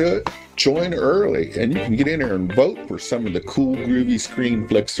really into it, join early and you can get in there and vote for some of the cool, groovy screen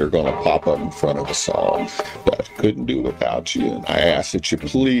flicks that are going to pop up in front of us all. But I couldn't do it without you. And I ask that you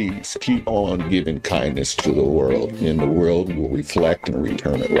please keep on giving kindness to the world. And the world will reflect and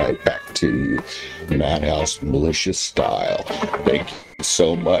return it right back to you. Madhouse Militia style. Thank you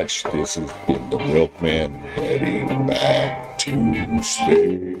so much. This has been the Milkman heading back to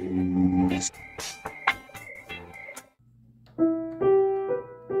space.